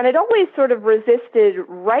 And I'd always sort of resisted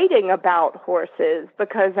writing about horses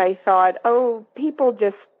because I thought, oh, people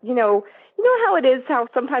just, you know how it is, how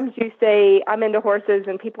sometimes you say, I'm into horses,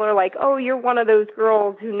 and people are like, oh, you're one of those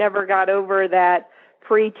girls who never got over that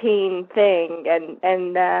preteen thing,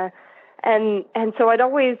 And so I'd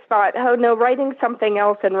always thought, oh no, writing's something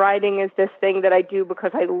else, and writing is this thing that I do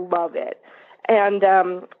because I love it. And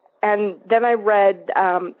then I read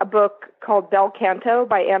a book called Bel Canto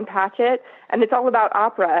by Ann Patchett, and it's all about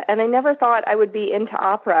opera. And I never thought I would be into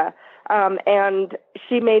opera. And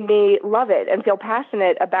she made me love it and feel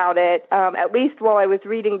passionate about it, at least while I was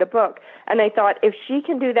reading the book. And I thought, if she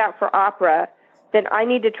can do that for opera, then I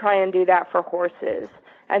need to try and do that for horses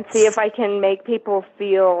and see if I can make people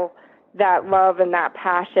feel that love and that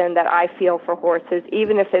passion that I feel for horses,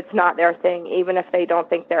 even if it's not their thing, even if they don't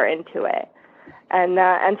think they're into it. And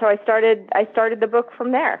so I started the book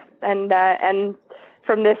from there, and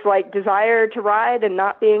from this like desire to ride and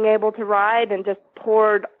not being able to ride, and just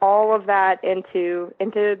poured all of that into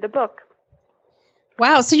the book.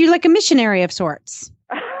 Wow. So you're like a missionary of sorts.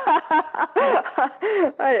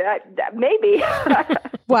 Maybe.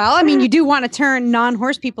 Well, I mean, you do want to turn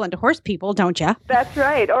non-horse people into horse people, don't you? That's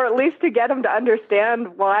right. Or at least to get them to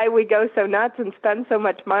understand why we go so nuts and spend so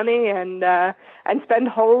much money and spend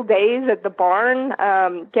whole days at the barn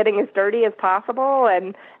getting as dirty as possible.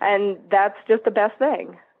 And that's just the best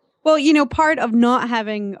thing. Well, part of not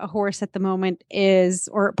having a horse at the moment is,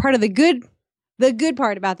 or part of the good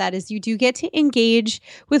part about that is you do get to engage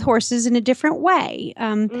with horses in a different way.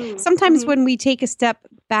 Sometimes when we take a step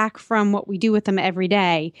back from what we do with them every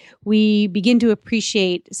day, we begin to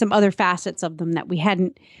appreciate some other facets of them that we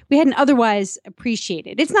hadn't otherwise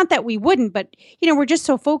appreciated. It's not that we wouldn't, but we're just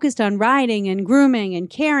so focused on riding and grooming and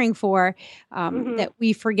caring for that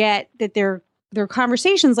we forget that there are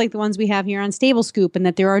conversations like the ones we have here on Stable Scoop, and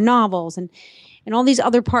that there are novels and all these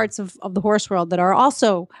other parts of the horse world that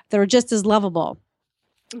are just as lovable.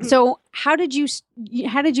 Mm-hmm. So how did you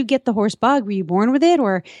get the horse bug? Were you born with it,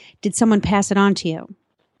 or did someone pass it on to you?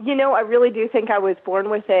 I really do think I was born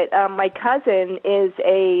with it. My cousin is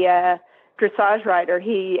a dressage rider.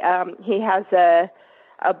 He has a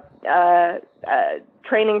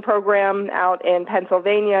training program out in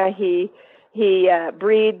Pennsylvania. He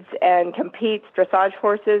breeds and competes dressage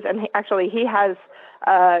horses, and he has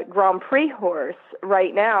a Grand Prix horse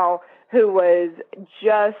right now who was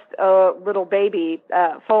just a little baby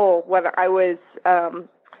foal when I was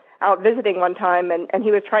out visiting one time, and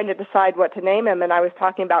he was trying to decide what to name him, and I was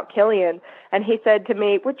talking about Killian, and he said to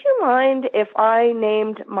me, "Would you mind if I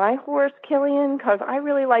named my horse Killian? Because I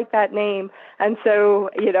really like that name." And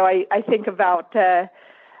so, I think about that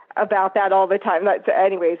all the time.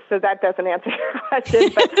 Anyways, so that doesn't answer your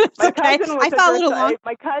question. But my okay. cousin was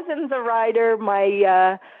my cousin's a rider.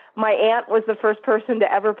 My aunt was the first person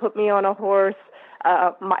to ever put me on a horse.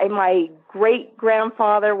 My great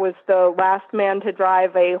grandfather was the last man to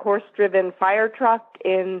drive a horse-driven fire truck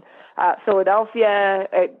in Philadelphia.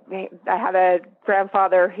 I had a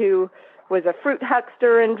grandfather who was a fruit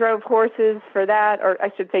huckster and drove horses for that, or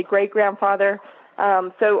I should say great-grandfather.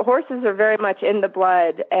 So horses are very much in the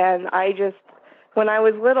blood, and when I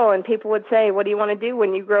was little and people would say, "What do you want to do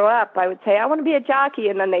when you grow up?" I would say, "I want to be a jockey,"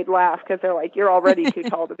 and then they'd laugh because they're like, "You're already too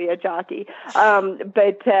tall to be a jockey."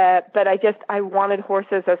 But I wanted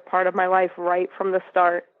horses as part of my life right from the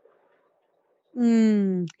start.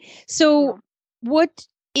 So what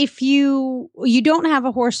if you don't have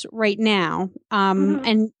a horse right now?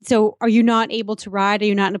 And so are you not able to ride? Are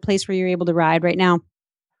you not in a place where you're able to ride right now?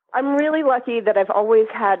 I'm really lucky that I've always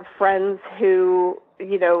had friends who,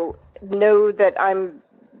 know that I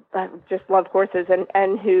just love horses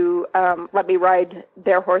and who let me ride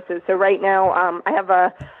their horses. So right now I have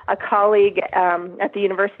a colleague at the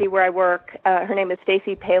university where I work. Her name is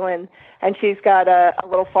Stacy Palin, and she's got a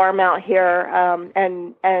little farm out here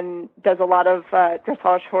and does a lot of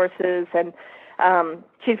dressage horses. And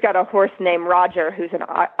she's got a horse named Roger, who's an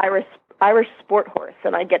Irish sport horse,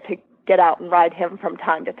 and I get to get out and ride him from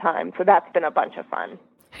time to time. So that's been a bunch of fun.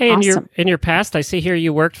 Hey, awesome. in your past, I see here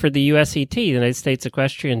you worked for the USET, the United States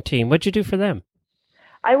Equestrian Team. What'd you do for them?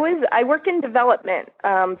 I worked in development.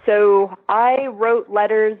 So I wrote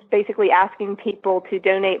letters basically asking people to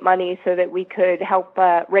donate money so that we could help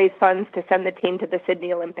raise funds to send the team to the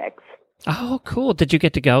Sydney Olympics. Oh, cool. Did you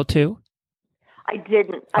get to go too? I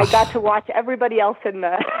didn't. I got to watch everybody else in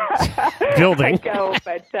the building go,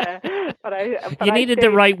 but you needed to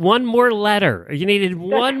write one more letter. You needed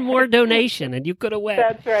one more donation, and you could have went.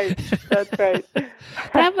 That's right.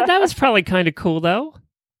 That was probably kind of cool, though.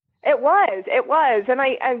 It was, and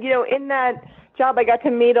I in that job, I got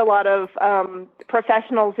to meet a lot of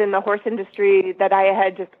professionals in the horse industry that I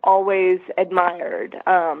had just always admired.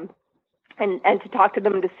 And to talk to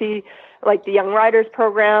them, to see like the Young Riders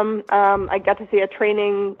program. I got to see a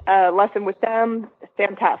training lesson with them.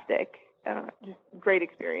 Fantastic. Just great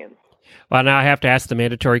experience. Well, now I have to ask the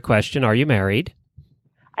mandatory question. Are you married?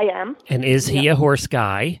 I am. And is he a horse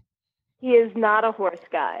guy? He is not a horse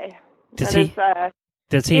guy. Does That he? is,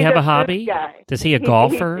 Does he he's have a fruit hobby? guy. Does he a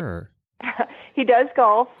golfer? Or? He does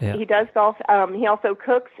golf. Yeah. He does golf. He also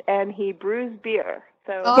cooks and he brews beer.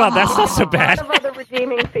 So Oh. Well, that's not so a bad. lot of other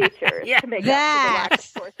redeeming features Yeah. to make up for the lack of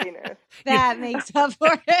horsiness. That makes up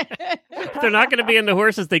for it. If they're not going to be into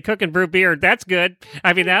horses, they cook and brew beer. That's good.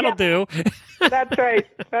 I mean, that'll do. That's right.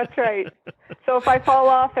 That's right. So if I fall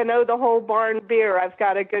off and owe the whole barn beer, I've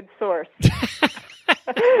got a good source.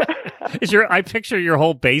 I picture your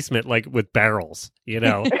whole basement like with barrels, you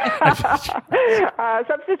know.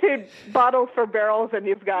 Substitute bottles for barrels and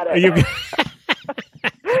you've got it. You-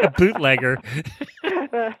 a bootlegger.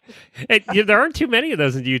 There aren't too many of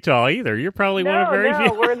those in Utah either. You're probably one of very few.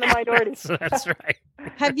 No, we're in the minority. So that's right.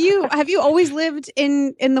 Have you always lived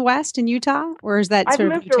in the West, in Utah? Or is that I've sort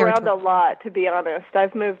moved of your around a territory? lot, to be honest.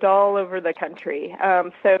 I've moved all over the country.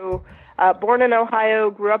 Born in Ohio,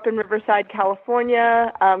 grew up in Riverside,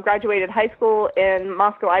 California, graduated high school in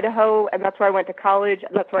Moscow, Idaho, and that's where I went to college.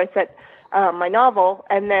 That's where I set my novel.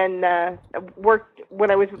 And then worked when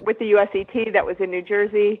I was with the USET, that was in New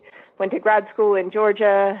Jersey, went to grad school in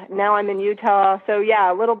Georgia. Now I'm in Utah. So, yeah,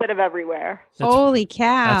 a little bit of everywhere. Holy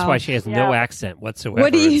cow. That's why she has no Yeah. accent whatsoever.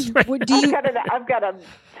 What do you, It's- what do you, I've got a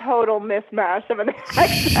total mismatch of an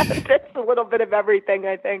accent. It's a little bit of everything,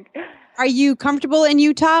 I think. are you comfortable in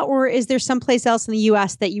Utah, or is there someplace else in the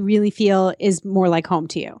U.S. that you really feel is more like home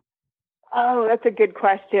to you? Oh, that's a good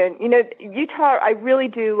question. You know, Utah, I really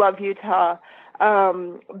do love Utah.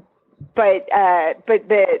 But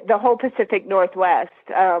the whole Pacific Northwest,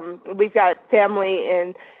 we've got family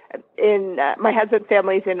in my husband's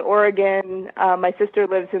family's in Oregon. My sister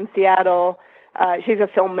lives in Seattle. She's a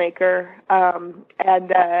filmmaker.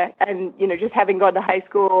 And you know, just having gone to high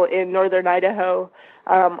school in northern Idaho,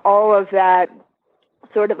 all of that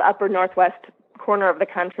sort of upper Northwest corner of the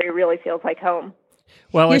country really feels like home.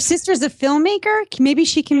 Well, Your it's- sister's a filmmaker? Maybe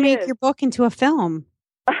she can make is. your book into a film.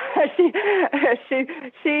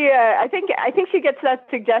 I think she gets that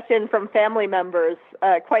suggestion from family members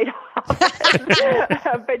quite often.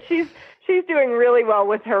 But she's doing really well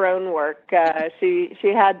with her own work. She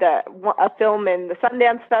had a film in the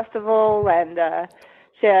Sundance Festival, and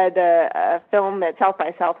she had a film at South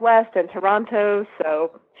by Southwest in Toronto.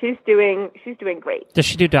 So she's doing great. does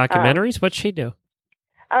she do documentaries? What's she do?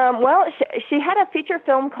 Well, she had a feature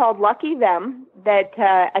film called Lucky Them that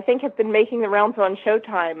I think has been making the rounds on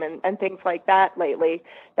Showtime and things like that lately.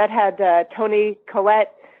 That had Toni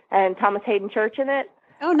Collette and Thomas Hayden Church in it.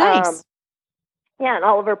 Oh, nice. Yeah, and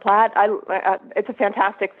Oliver Platt. It's a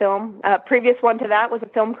fantastic film. Previous one to that was a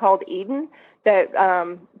film called Eden that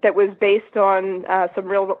was based on some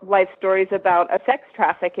real life stories about a sex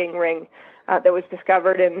trafficking ring that was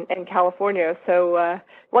discovered in California. So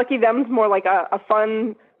Lucky Them's more like a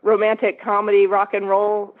fun romantic comedy rock and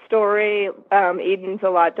roll story. Eden's a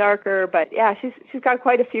lot darker, but yeah, she's got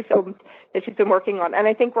quite a few films that she's been working on. And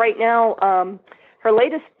I think right now her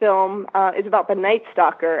latest film is about the Night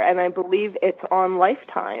Stalker, and I believe it's on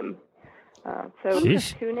Lifetime. So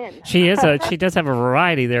Sheesh. tune in. She does have a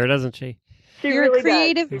variety there, doesn't she? She You're really a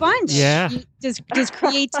creative does. bunch. Yeah. Does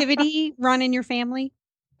creativity run in your family?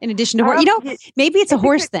 In addition to horse, maybe it's a think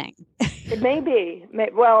horse thing. It may be.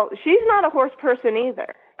 Well, she's not a horse person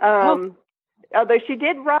either. Although she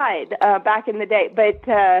did ride back in the day. But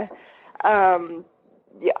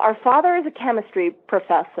our father is a chemistry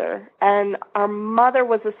professor, and our mother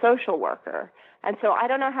was a social worker. And so I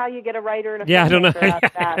don't know how you get a writer and a Yeah, I don't know. filmmaker out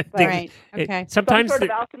of that. But Right. Okay. some Sometimes sort of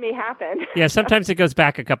alchemy happened. yeah, sometimes it goes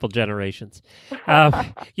back a couple generations.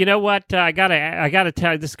 You know what? I gotta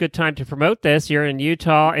tell you, this is a good time to promote this. You're in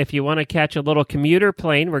Utah. If you want to catch a little commuter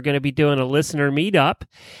plane, we're going to be doing a listener meetup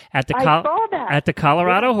at the I saw that. at the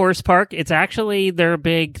Colorado Horse Park. It's actually their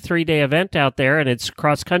big 3-day event out there, and it's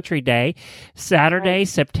cross country day, Saturday,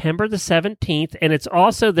 September the 17th, and it's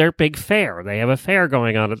also their big fair. They have a fair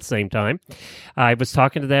going on at the same time. I was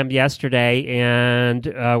talking to them yesterday, and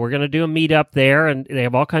we're going to do a meetup there, and they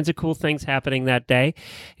have all kinds of cool things happening that day,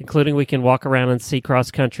 including we can walk around and see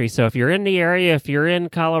cross country. So if you're in the area, if you're in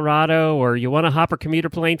Colorado, or you want to hop a commuter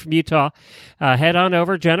plane from Utah, head on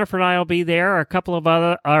over. Jennifer and I will be there. A couple of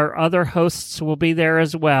our other hosts will be there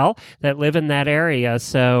as well that live in that area.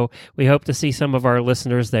 So we hope to see some of our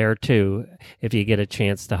listeners there too, if you get a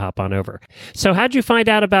chance to hop on over. So how'd you find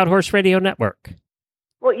out about Horse Radio Network?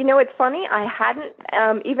 Well, you know, it's funny. I hadn't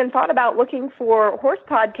even thought about looking for horse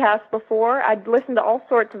podcasts before. I'd listened to all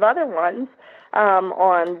sorts of other ones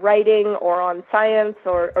on writing or on science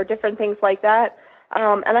or different things like that.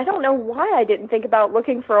 And I don't know why I didn't think about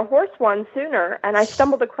looking for a horse one sooner. And I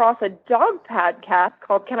stumbled across a dog podcast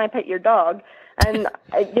called Can I Pet Your Dog? And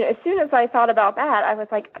as soon as I thought about that, I was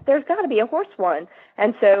like, there's got to be a horse one.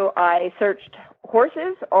 And so I searched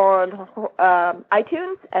horses on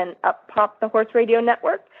iTunes, and up popped the Horse Radio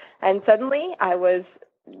Network. And suddenly I was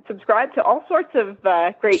subscribed to all sorts of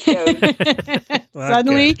great shows.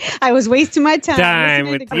 Suddenly, I was wasting my time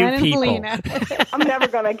listening with to Glenn and people. Helena. I'm never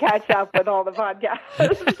going to catch up with all the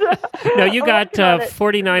podcasts. No, you I'm got working on it.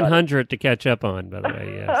 4,900 to catch up on, by the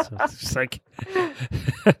way. Yeah, so it's just like,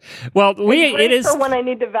 well, It's great it is. for when I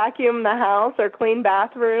need to vacuum the house or clean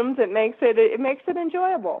bathrooms. It makes it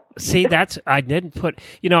enjoyable. See, I didn't put.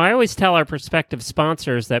 I always tell our prospective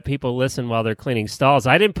sponsors that people listen while they're cleaning stalls.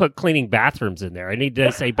 I didn't put cleaning bathrooms in there. I need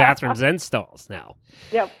to say bathrooms and stalls now.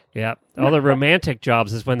 Yep. Yeah, all the romantic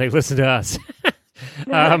jobs is when they listen to us.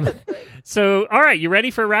 So, all right, you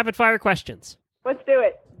ready for rapid fire questions? Let's do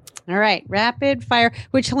it. All right, rapid fire,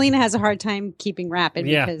 which Helena has a hard time keeping rapid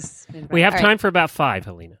Yeah. because We have all time right. for about 5,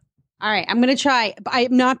 Helena. All right, I'm going to try.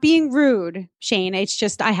 I'm not being rude, Shane. It's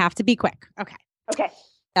just I have to be quick. Okay, Okay.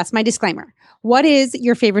 that's my disclaimer. What is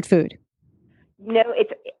your favorite food?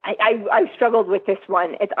 I've struggled with this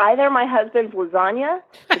one. It's either my husband's lasagna,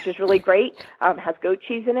 which is really great, has goat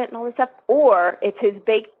cheese in it and all this stuff, or it's his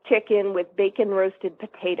baked chicken with bacon roasted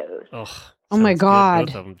potatoes. Oh my sounds good, God.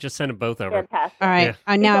 both of them. Just send them both over. Fantastic. All right,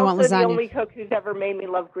 Yeah. now I He's want also the lasagna. only cook who's ever made me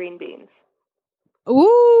love green beans.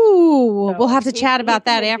 Ooh, So we'll have to he- chat he's about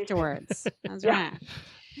that the magician. afterwards. That's Yeah. right.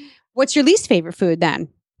 What's your least favorite food then?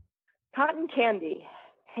 Cotton candy,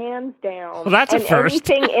 hands down. Well, that's a and first.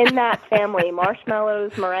 Anything in that family,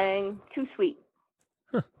 marshmallows, meringue, too sweet.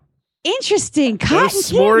 Interesting. No Cotton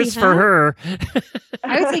s'mores candy, for huh? her.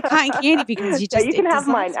 I would say cotton candy because you Yeah, just you can it have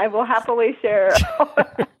mine. dissolves. I will happily share.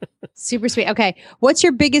 Super sweet. Okay, what's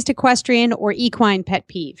your biggest equestrian or equine pet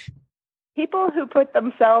peeve? People who put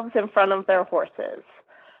themselves in front of their horses.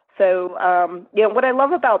 So, what I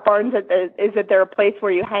love about barns is that they're a place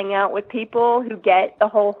where you hang out with people who get the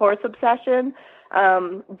whole horse obsession.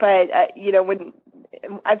 When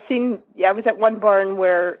I was at one barn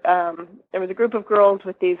where there was a group of girls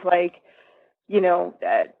with these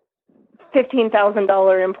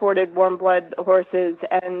 $15,000 imported warm blood horses,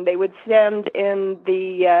 and they would stand in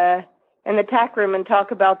the tack room and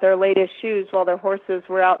talk about their latest shoes while their horses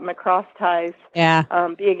were out in the cross ties, Yeah.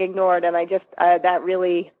 being ignored. And I just that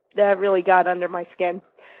really got under my skin.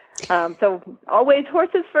 So always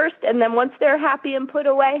horses first, and then once they're happy and put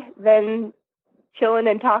away, then chilling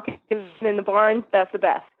and talking in the barn. That's the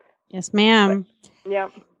best. Yes, ma'am. Yeah.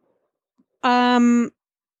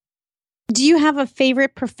 Do you have a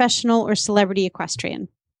favorite professional or celebrity equestrian?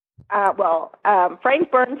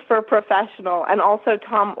 Frank Burns for professional, and also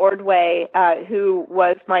Tom Ordway, who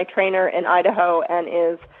was my trainer in Idaho and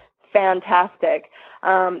is fantastic.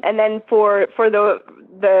 And then for the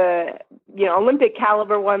Olympic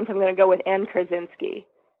caliber ones, I'm going to go with Ann Krasinski.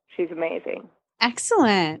 She's amazing.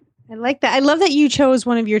 Excellent. I like that. I love that you chose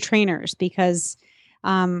one of your trainers because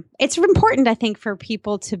it's important, I think, for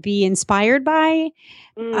people to be inspired by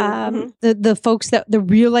the folks the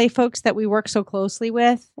real life folks that we work so closely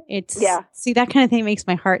with. See, that kind of thing makes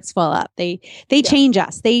my heart swell up. They change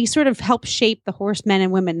us. They sort of help shape the horsemen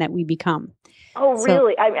and women that we become. Oh,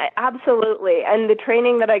 really? Absolutely. And the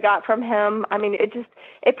training that I got from him,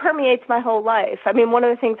 it permeates my whole life. One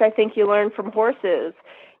of the things I think you learn from horses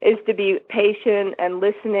is to be patient and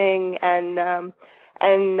listening and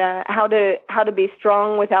how to be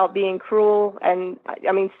strong without being cruel. And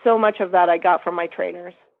so much of that I got from my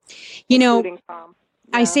trainers. Including Tom.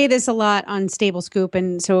 Yeah. I say this a lot on Stable Scoop,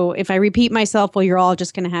 and so if I repeat myself, well, you're all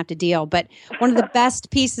just going to have to deal. But one of the best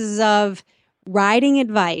pieces of riding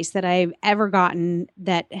advice that I've ever gotten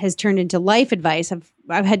that has turned into life advice.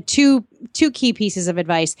 I've had two key pieces of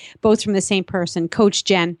advice, both from the same person, Coach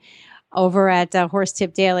Jen, over at Horse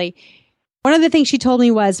Tip Daily. One of the things she told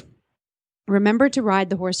me was, remember to ride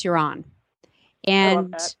the horse you're on.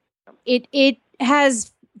 And it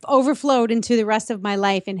has overflowed into the rest of my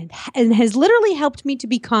life and has literally helped me to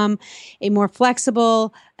become a more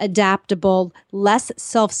flexible, adaptable, less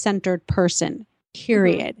self-centered person.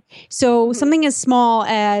 Period. Mm-hmm. So something as small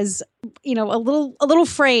as, a little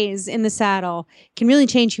phrase in the saddle can really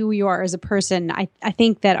change who you are as a person. I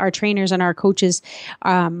think that our trainers and our coaches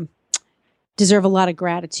deserve a lot of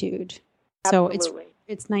gratitude. Absolutely. So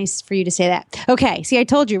it's nice for you to say that. Okay. See, I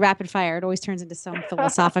told you rapid fire. It always turns into some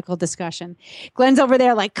philosophical discussion. Glenn's over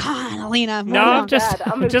there like, come on, Alina. No, I'm just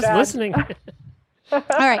listening. All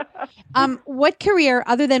right. What career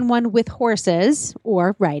other than one with horses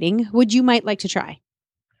or riding would you might like to try?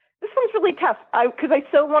 This one's really tough because I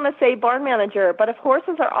still want to say barn manager, but if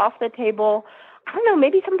horses are off the table, I don't know,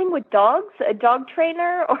 maybe something with dogs, a dog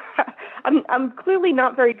trainer, or I'm clearly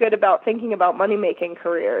not very good about thinking about money-making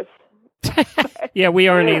careers. Yeah, we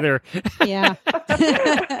aren't either. Yeah.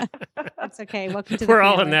 That's okay. Welcome to the We're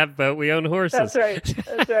all in family. that boat. We own horses. That's right.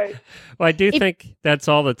 That's right. Well, I do think that's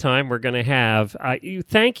all the time we're going to have.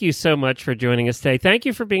 Thank you so much for joining us today. Thank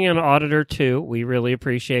you for being an auditor, too. We really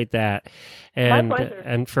appreciate that. And, My pleasure.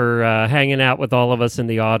 and for hanging out with all of us in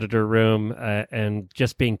the auditor room and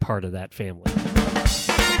just being part of that family.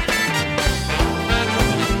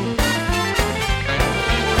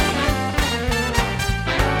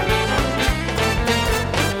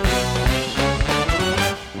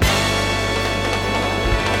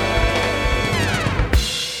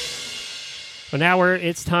 Well, now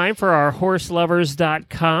it's time for our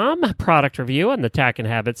HorseLovers.com product review on the Tack and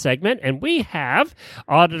Habit segment. And we have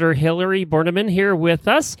Auditor Hillary Borneman here with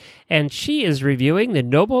us, and she is reviewing the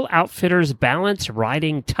Noble Outfitters Balance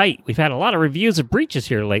Riding Tight. We've had a lot of reviews of breeches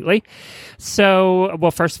here lately. So,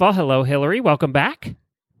 well, first of all, hello, Hillary. Welcome back.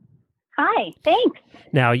 Hi, thanks.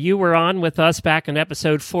 Now, you were on with us back in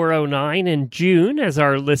episode 409 in June as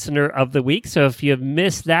our listener of the week. So if you've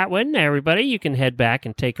missed that one, everybody, you can head back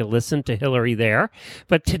and take a listen to Hillary there.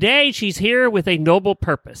 But today she's here with a noble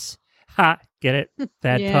purpose. Ha, get it?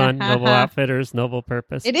 Bad Yeah, pun, ha, Noble ha. Outfitters, noble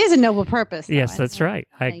purpose. It is a noble purpose. though. Yes, I that's know. right.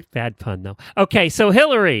 Like- Bad pun, though. Okay, so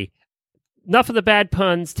Hillary, enough of the bad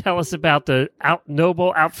puns. Tell us about the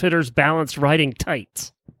Noble Outfitters Balance Riding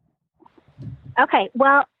Tights. Okay,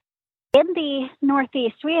 well, in the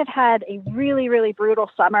Northeast, we have had a really, really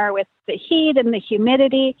brutal summer with the heat and the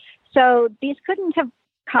humidity. So these couldn't have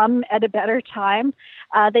come at a better time.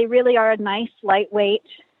 They really are a nice, lightweight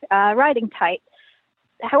riding tight.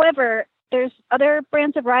 However, there's other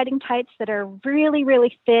brands of riding tights that are really,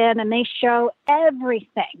 really thin and they show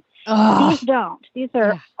everything. Ugh. These don't. These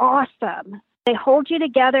are Yeah. awesome. They hold you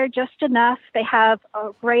together just enough. They have a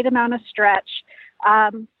great amount of stretch,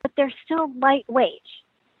 but they're still lightweight.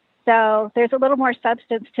 So there's a little more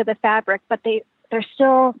substance to the fabric, but they're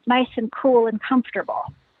still nice and cool and comfortable.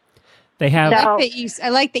 They have... So- I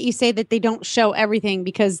like that you say that they don't show everything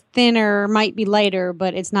because thinner might be lighter,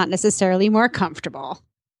 but it's not necessarily more comfortable.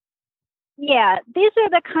 Yeah, these are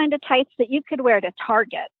the kind of tights that you could wear to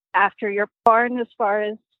Target after your barn as far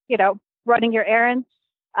as, running your errands.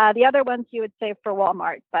 The other ones you would save for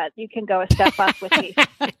Walmart, but you can go a step up with these.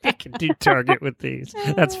 You can do Target with these.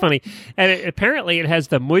 That's funny. And apparently it has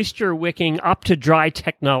the moisture wicking up to dry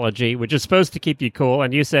technology, which is supposed to keep you cool.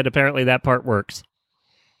 And you said apparently that part works.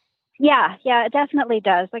 Yeah, it definitely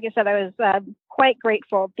does. Like I said, I was quite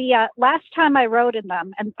grateful. The last time I rode in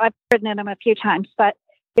them, and I've ridden in them a few times, but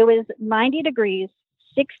it was 90 degrees,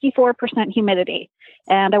 64% humidity.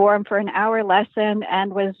 And I wore them for an hour lesson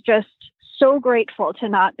and was just so grateful to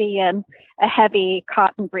not be in a heavy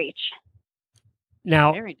cotton breech.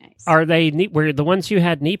 Now, Very nice. are they were the ones you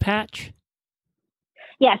had knee patch?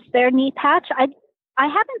 Yes, they're knee patch. I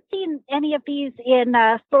haven't seen any of these in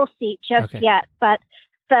full seat just Okay. yet, but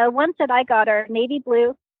the ones that I got are navy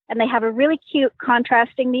blue, and they have a really cute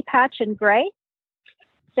contrasting knee patch in gray.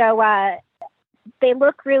 So they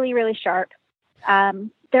look really, really sharp.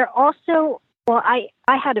 They're also, well, I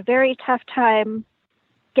had a very tough time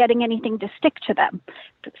getting anything to stick to them.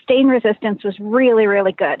 The stain resistance was really,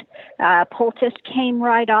 really good. Poultice came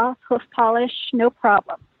right off, hoof polish, no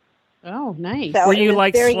problem. Oh, nice. So- Were it you was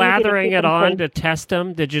like very easy to slathering keep it them on clean. to test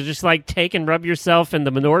them? Did you just like take and rub yourself in the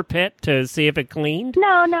manure pit to see if it cleaned?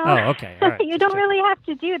 No. Oh, okay. All right. You Just don't check. really have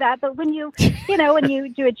to do that, but when you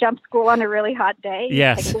do a jump school on a really hot day, you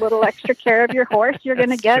Yes. take a little extra care of your horse, you're going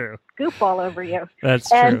to That's get true. goop all over you.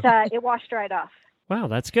 That's And true. it washed right off. Wow,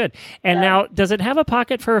 that's good. And now, does it have a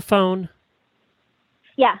pocket for a phone?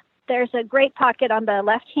 Yeah, there's a great pocket on the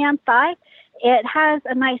left-hand thigh. It has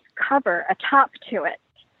a nice cover, a top to it.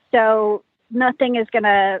 So nothing is going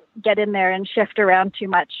to get in there and shift around too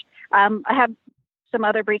much. I have some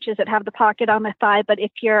other breeches that have the pocket on the thigh, but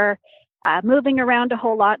if you're moving around a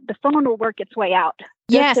whole lot, the phone will work its way out.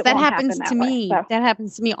 Yes, It that won't happens happen to that way, me. so. That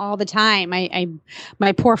happens to me all the time.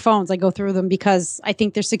 My poor phones, I go through them because I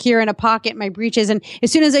think they're secure in a pocket, my breeches. And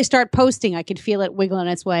as soon as I start posting, I could feel it wiggling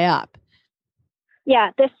its way up.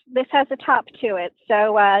 Yeah, this has a top to it,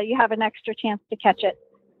 so you have an extra chance to catch it.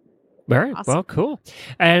 All right. Awesome. Well, cool.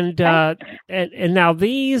 And now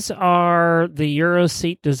these are the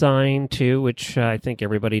Euroseat design too, which I think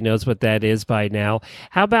everybody knows what that is by now.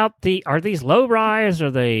 How about are these low rise?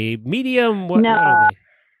 Are they medium? What are they?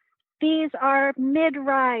 These are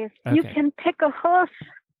mid-rise. You Okay. can pick a hoof.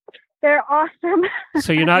 They're awesome.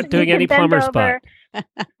 So you're not You doing can any bend plumber's over.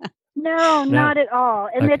 butt. No, not at all.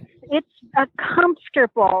 And Okay. it's a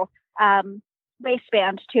comfortable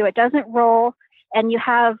waistband too. It doesn't roll, and you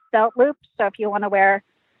have belt loops. So if you want to wear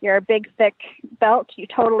your big thick belt, you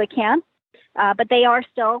totally can. But they are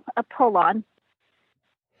still a pull-on.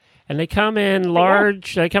 And they come in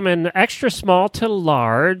large, they come in extra small to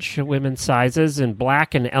large women's sizes in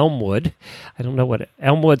black and elmwood. I don't know what,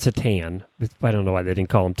 elmwood's a tan. I don't know why they didn't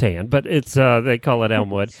call them tan, but it's they call it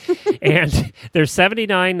elmwood. And they're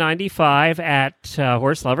 $79.95 at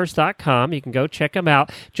horselovers.com. You can go check them out.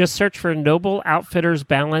 Just search for Noble Outfitters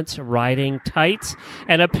Balance Riding Tights.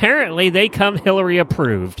 And apparently they come Hillary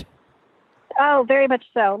approved. Oh, very much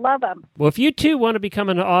so. Love them. Well, if you too want to become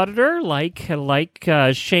an auditor like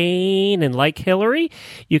Shane and like Hillary,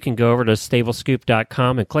 you can go over to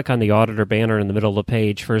stablescoop.com and click on the auditor banner in the middle of the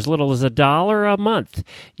page. For as little as $1 a month,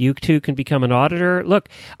 you too can become an auditor. Look,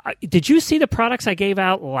 did you see the products I gave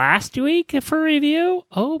out last week for review?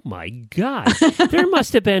 Oh, my God. There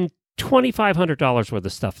must have been $2,500 worth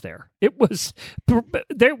of stuff there. It was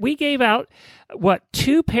there. We gave out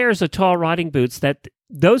 2 pairs of tall riding boots that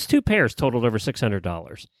those 2 pairs totaled over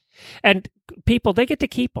 $600, and people, they get to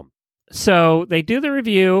keep them. So they do the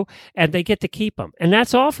review and they get to keep them. And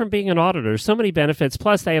that's all from being an auditor. So many benefits.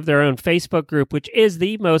 Plus they have their own Facebook group, which is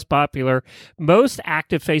the most popular, most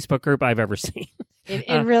active Facebook group I've ever seen.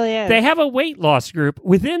 It really is. They have a weight loss group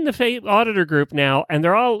within the auditor group now, and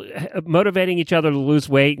they're all motivating each other to lose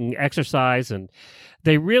weight and exercise, and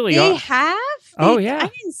they really are. They have? Oh, yeah. I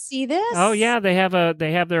didn't see this. Oh yeah, they have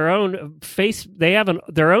their own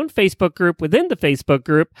their own Facebook group within the Facebook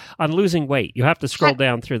group on losing weight. You have to scroll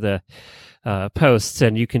down through the posts,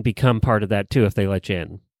 and you can become part of that too if they let you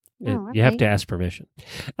in. Oh, You have okay. to ask permission.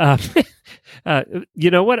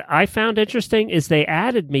 You know what I found interesting is they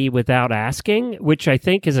added me without asking, which I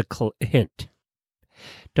think is a hint.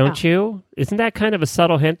 Don't you? Isn't that kind of a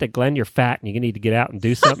subtle hint that, Glenn, you're fat and you need to get out and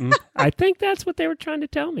do something? I think that's what they were trying to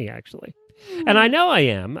tell me, actually. And I know I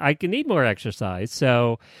am. I can need more exercise.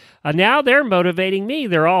 So now they're motivating me.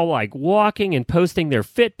 They're all like walking and posting their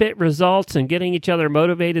Fitbit results and getting each other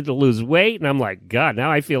motivated to lose weight. And I'm like, God,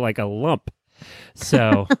 now I feel like a lump.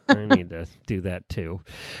 So I need to do that too.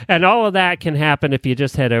 And all of that can happen if you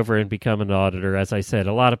just head over and become an auditor. As I said,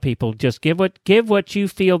 a lot of people just give what you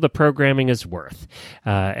feel the programming is worth.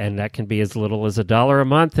 And that can be as little as $1 a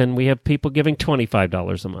month. And we have people giving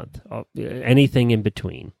 $25 a month, anything in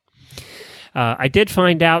between. I did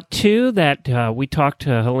find out, too, that we talked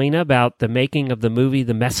to Helena about the making of the movie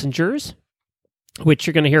The Messengers, which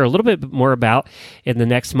you're going to hear a little bit more about in the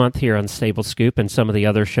next month here on Stable Scoop and some of the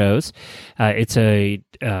other shows. It's a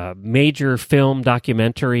major film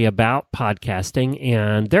documentary about podcasting,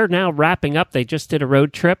 and they're now wrapping up. They just did a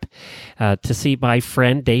road trip to see my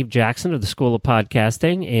friend Dave Jackson of the School of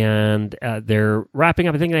Podcasting, and they're wrapping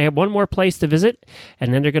up. I think they have one more place to visit,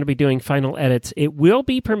 and then they're going to be doing final edits. It will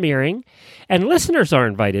be premiering, and listeners are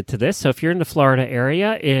invited to this. So if you're in the Florida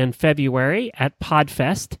area in February at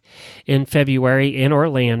Podfest in February in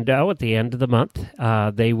Orlando at the end of the month,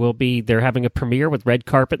 they're having a premiere with red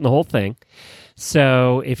carpet and the whole thing.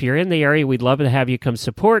 So if you're in the area, we'd love to have you come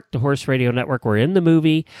support the Horse Radio Network. We're in the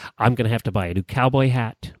movie. I'm going to have to buy a new cowboy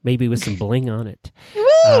hat, maybe with some bling on it.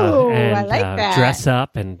 Woo! And I like that. dress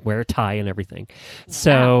up and wear a tie and everything.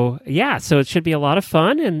 So so it should be a lot of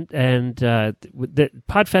fun. And the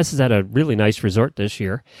Podfest is at a really nice resort this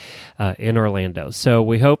year in Orlando. So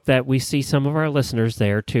we hope that we see some of our listeners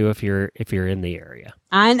there too if you're in the area.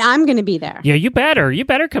 And I'm going to be there. Yeah, you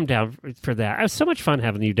better come down for that. It was so much fun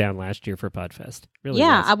having you down last year for Podfest. Really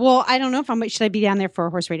Yeah. was. Well, I don't know if should I be down there for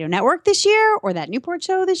Horse Radio Network this year or that Newport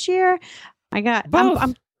show this year?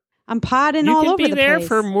 Both. I'm podding You all can over be the there place.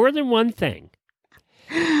 for more than one thing.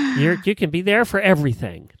 You can be there for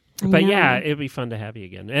everything. But know. yeah, it'd be fun to have you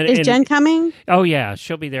again. Is Jen coming? Oh yeah,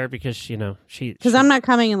 she'll be there because she. Because I'm not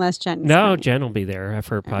coming unless Jen. No, Jen will be there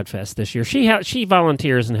for Podfest this year. She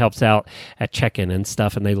volunteers and helps out at check-in and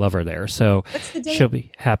stuff, and they love her there. So What's the date? she'll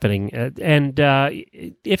be happening. And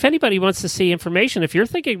if anybody wants to see information, if you're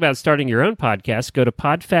thinking about starting your own podcast, go to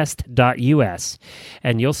podfest.us,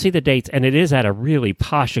 and you'll see the dates. And it is at a really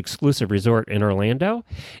posh, exclusive resort in Orlando.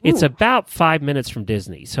 It's about 5 minutes from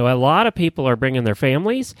Disney, so a lot of people are bringing their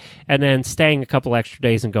families and then staying a couple extra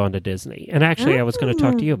days and going to Disney. And actually, I was going to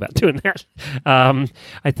talk to you about doing that.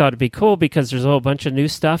 I thought it'd be cool because there's a whole bunch of new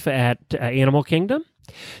stuff at Animal Kingdom.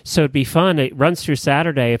 So it'd be fun. It runs through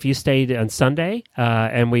Saturday if you stayed on Sunday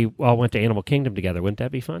and we all went to Animal Kingdom together. Wouldn't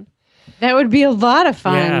that be fun? That would be a lot of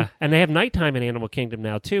fun. Yeah, and they have nighttime in Animal Kingdom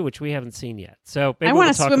now, too, which we haven't seen yet. So maybe I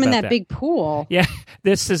want to swim in that big pool. Yeah,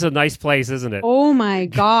 this is a nice place, isn't it? Oh, my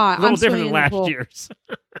God. A little I'm different swimming than in the last pool. year's.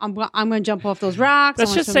 I'm going to jump off those rocks.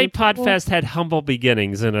 Let's just say Podfest had humble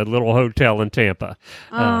beginnings in a little hotel in Tampa.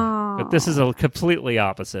 But this is a completely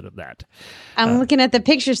opposite of that. I'm looking at the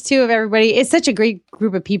pictures, too, of everybody. It's such a great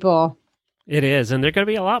group of people. It is, and there are going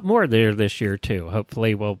to be a lot more there this year, too.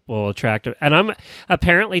 Hopefully we'll attract it. And I'm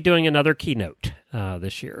apparently doing another keynote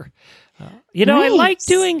this year. Nice.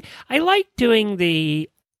 I like doing the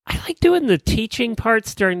teaching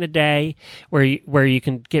parts during the day where you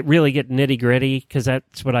can really get nitty gritty, because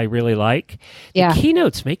that's what I really like. Yeah. The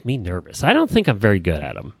keynotes make me nervous. I don't think I'm very good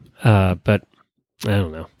at them, but I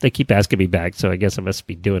don't know. They keep asking me back, so I guess I must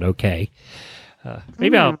be doing okay.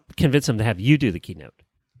 Maybe I'll convince them to have you do the keynote.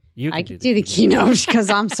 I can do the keynote because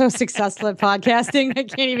I'm so successful at podcasting. I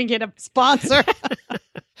can't even get a sponsor.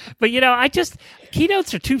 But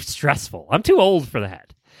keynotes are too stressful. I'm too old for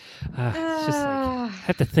that. It's just I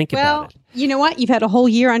have to think about it. You know what? You've had a whole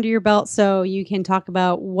year under your belt, so you can talk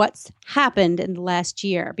about what's happened in the last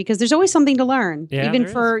year, because there's always something to learn, even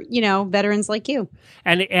for veterans like you.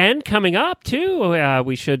 And coming up too,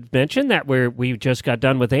 we should mention that we just got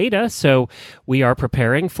done with Ada, so we are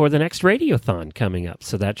preparing for the next Radiothon coming up.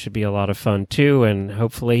 So that should be a lot of fun too, and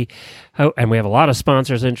hopefully, and we have a lot of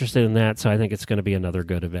sponsors interested in that. So I think it's going to be another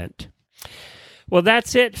good event. Well,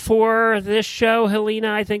 that's it for this show,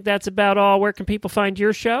 Helena. I think that's about all. Where can people find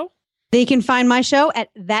your show? They can find my show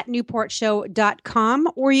at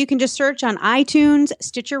thatnewportshow.com, or you can just search on iTunes,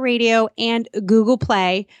 Stitcher Radio, and Google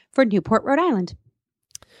Play for Newport, Rhode Island.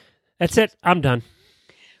 That's it. I'm done.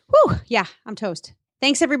 Whew. Yeah, I'm toast.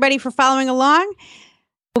 Thanks, everybody, for following along.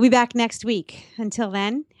 We'll be back next week. Until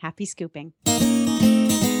then, happy scooping.